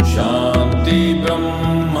शान्ति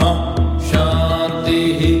ब्रह्म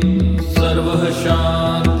शान्तिः सर्वः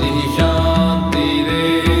शान्तिः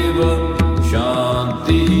शान्तिरेव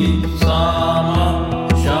शान्तिः सामा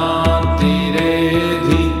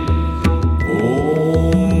शान्तिरेधि ॐ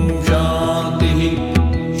शान्तिः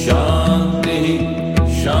शान्तिः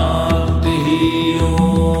शान्तिः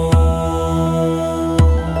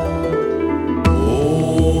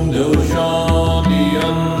ॐ देवशान्ति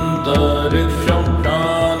अन्तरिक्षं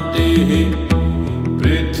शान्तिः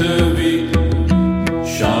पृथिवी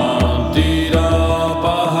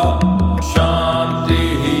शान्तिरापः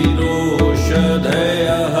शान्तिः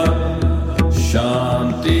रोषधयः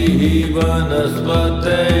शान्तिः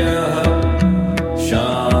वनस्पतयः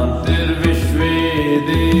शान्तिर्विश्वे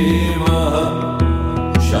देवाः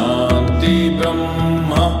शान्ति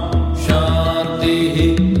ब्रह्म शान्तिः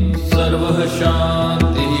सर्वः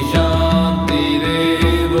शान्तिः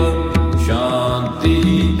शान्तिरेव शान्तिः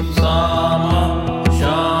सामा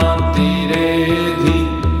शान्तिरेधि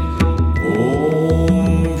ॐ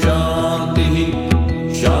शान्तिः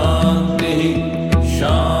शान्तिः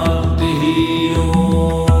शान्तिः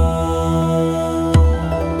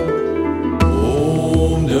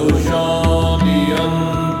ॐ देवशान्ति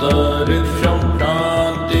अन्तरिक्षं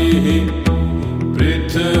शान्तिः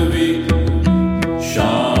पृथिवी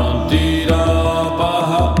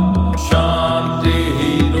शान्तिरापः शान्तिः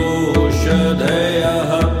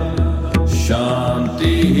रोषधयः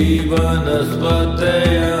शान्तिः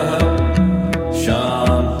वनस्पतयः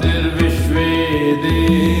शान्तिर्विश्वे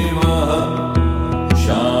देवाः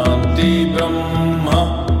शान्ति ब्रह्म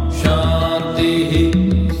शान्तिः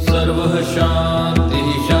सर्वः शान्तिः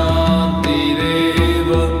शान्तिरेव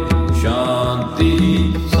शान्तिः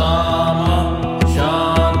सामा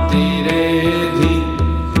शान्तिरेधि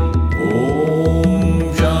ॐ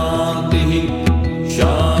शान्तिः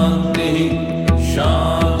शान्तिः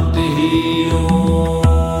शान्तिः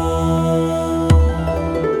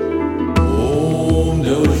ॐ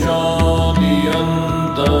देवशान्ति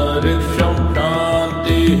अन्तरिक्षं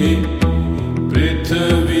शान्तिः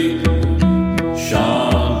पृथिवी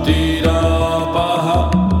शान्तिरापः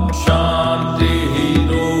शान्तिः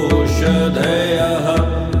रोषधयः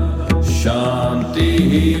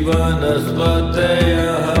शान्तिः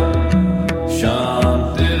वनस्पतयः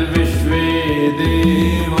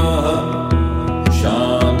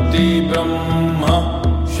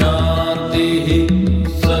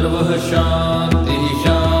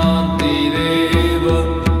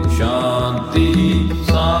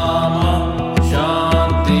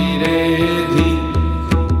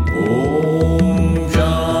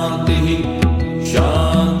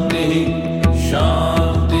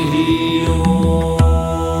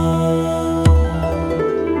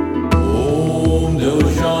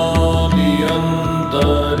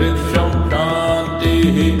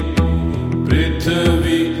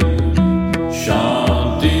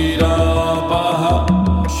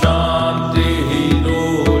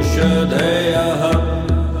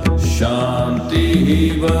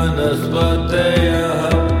वनस्पतयः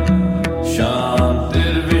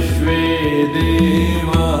शान्तिर्विश्वे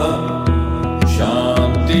देवाः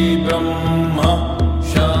शान्ति ब्रह्म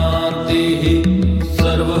शान्तिः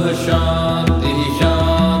सर्वः शान्तिः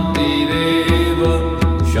शान्तिरेव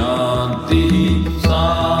शान्तिः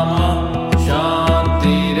सामा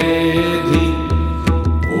शान्तिरेधि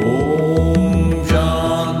ॐ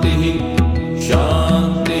शान्तिः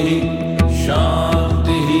शान्तिः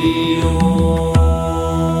शान्तिः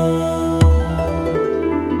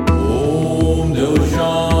ॐ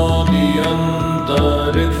शान्ति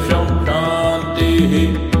अन्तरिक्षं शान्तिः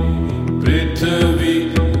पृथिवी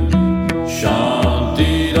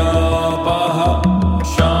शान्तिरापः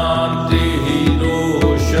शान्तिः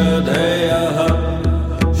ओषधयः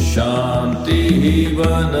शान्तिः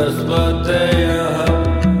वनस्पतयः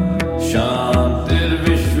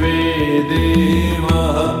शान्तिर्विश्वे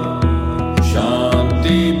देवाः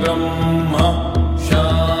शान्ति ब्रह्म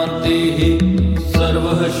शान्तिः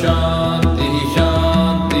सर्वः शान्तिः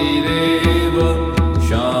शान्तिरेव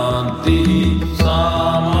शान्तिः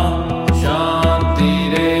सामा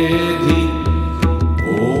शान्तिरेधि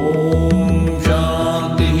ॐ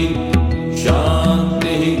शान्तिः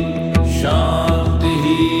शान्तिः शान्तिः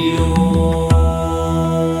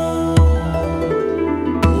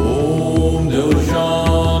ॐ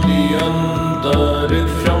शान्ति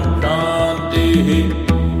अन्तरिक्षं शान्तिः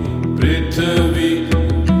पृथिवी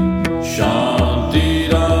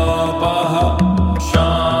शान्तिरापः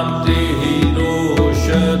शान्तिः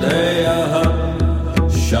ओषधयः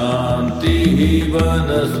शान्तिः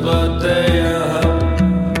वनस्पतयः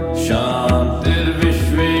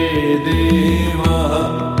शान्तिर्विश्वे देवाः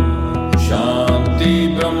शान्ति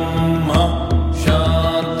ब्रह्म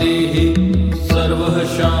शान्तिः सर्वः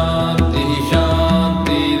शान्तिः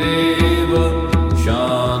शान्तिरेव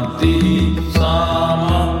शान्तिः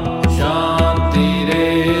सामा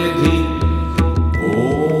शान्तिरेधि ॐ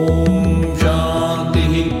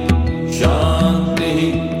शान्तिः शान्तिः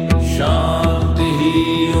शान्तिः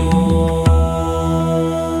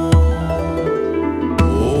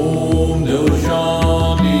ॐ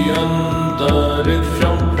शान्ति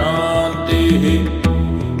अन्तरिक्षं शान्तिः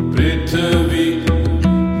पृथिवी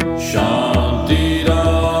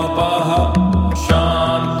शान्तिरापः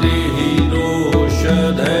शान्तिः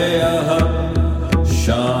ओषधयः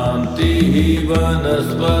शान्तिः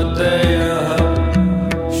वनस्पतयः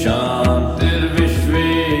शान्तिर्विश्वे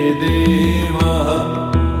देवाः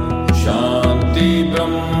शान्ति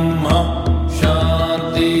ब्रह्म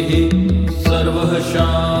शान्तिः सर्वः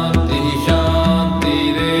शान्तिः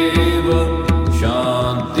शान्तिरेव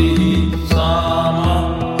शान्तिः सामा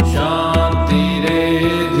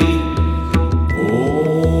शान्तिरेधि ॐ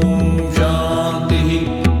शान्तिः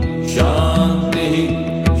शान्तिः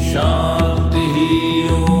शान्तिः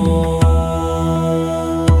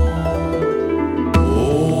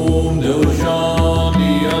ॐ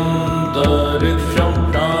शान्ति अन्तरिक्षं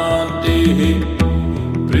शान्तिः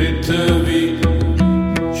पृथिवी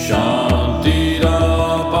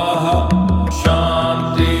शान्तिरापः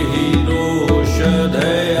शान्तिः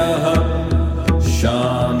ओषधयः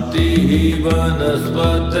शान्तिः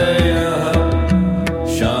वनस्पतयः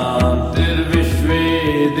शान्तिर्विश्वे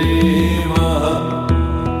देवाः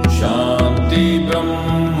शान्ति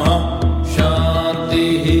ब्रह्म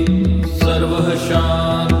शान्तिः सर्वः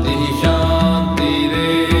शान्तिः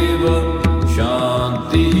शान्तिरेव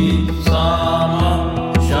शान्तिः सामा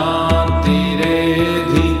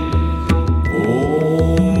शान्तिरेधि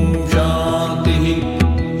ॐ शान्तिः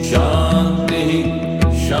शान्तिः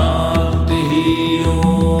शान्तिः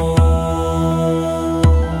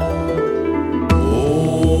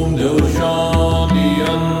ॐ शान्ति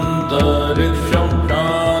अन्तरिक्षं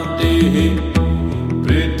शान्तिः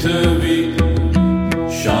पृथिवी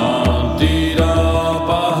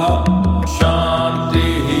शान्तिरापः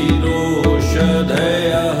शान्तिः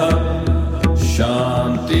ओषधयः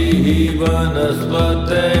शान्तिः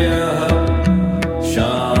वनस्पतयः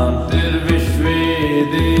शान्तिर्विश्वे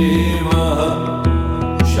देवाः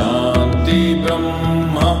शान्ति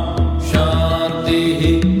ब्रह्म शान्तिः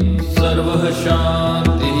सर्वः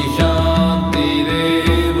शान्तिः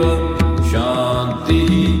शान्तिरेव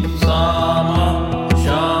शान्तिः सामा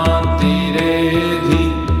शान्तिरेधि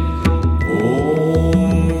ॐ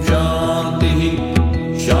शान्तिः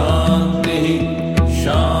शान्तिः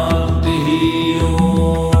शान्तिः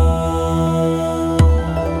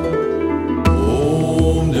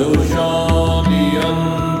ॐ शान्ति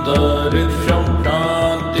अन्तरिक्षं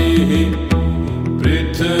शान्तिः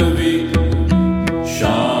पृथिवी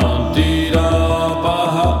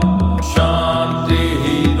शान्तिरापः शान्तिः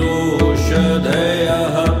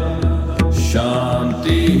ओषधयः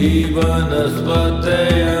शान्तिः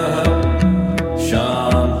वनस्पतयः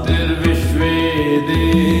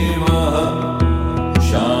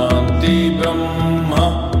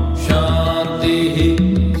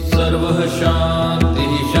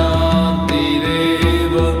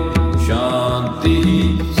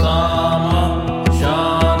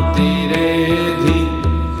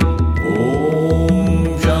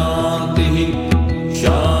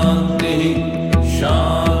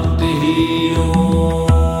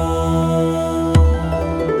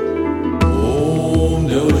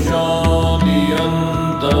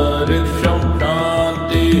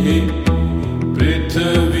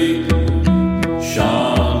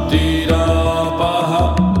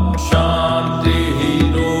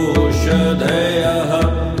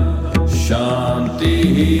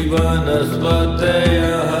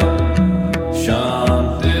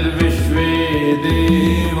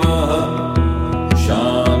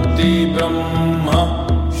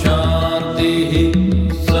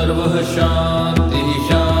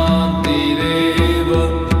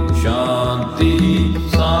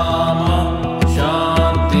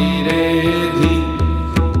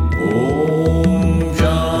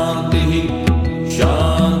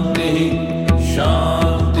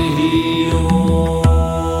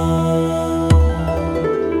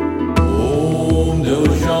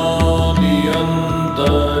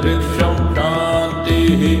अन्तरिक्षं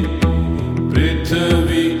शान्तिः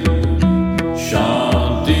पृथिवी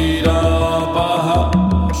शान्तिरापः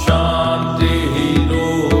शान्तिः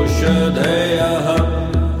रोषधयः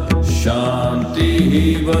शान्तिः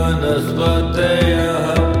वनस्पतयः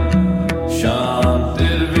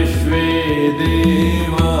शान्तिर्विश्वे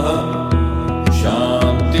देवः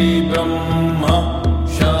शान्ति ब्रह्म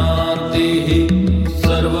शान्तिः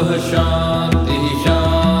सर्वः शान्तिः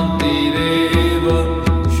शान्तिरेव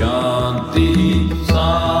शान्तिः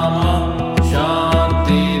सामा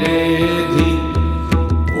शान्तिरेधि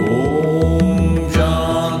ॐ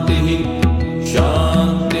शान्तिः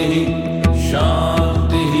शान्तिः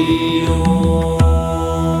शान्तिः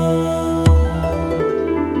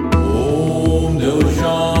ॐ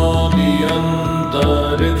शान्ति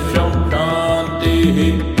अन्तरिक्षं शान्तिः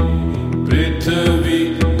पृथिवी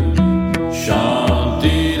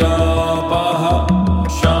शान्तिरापः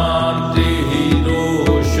शान्तिः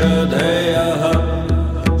रोषधयः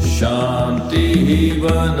शान्तिः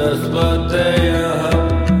वनस्पतयः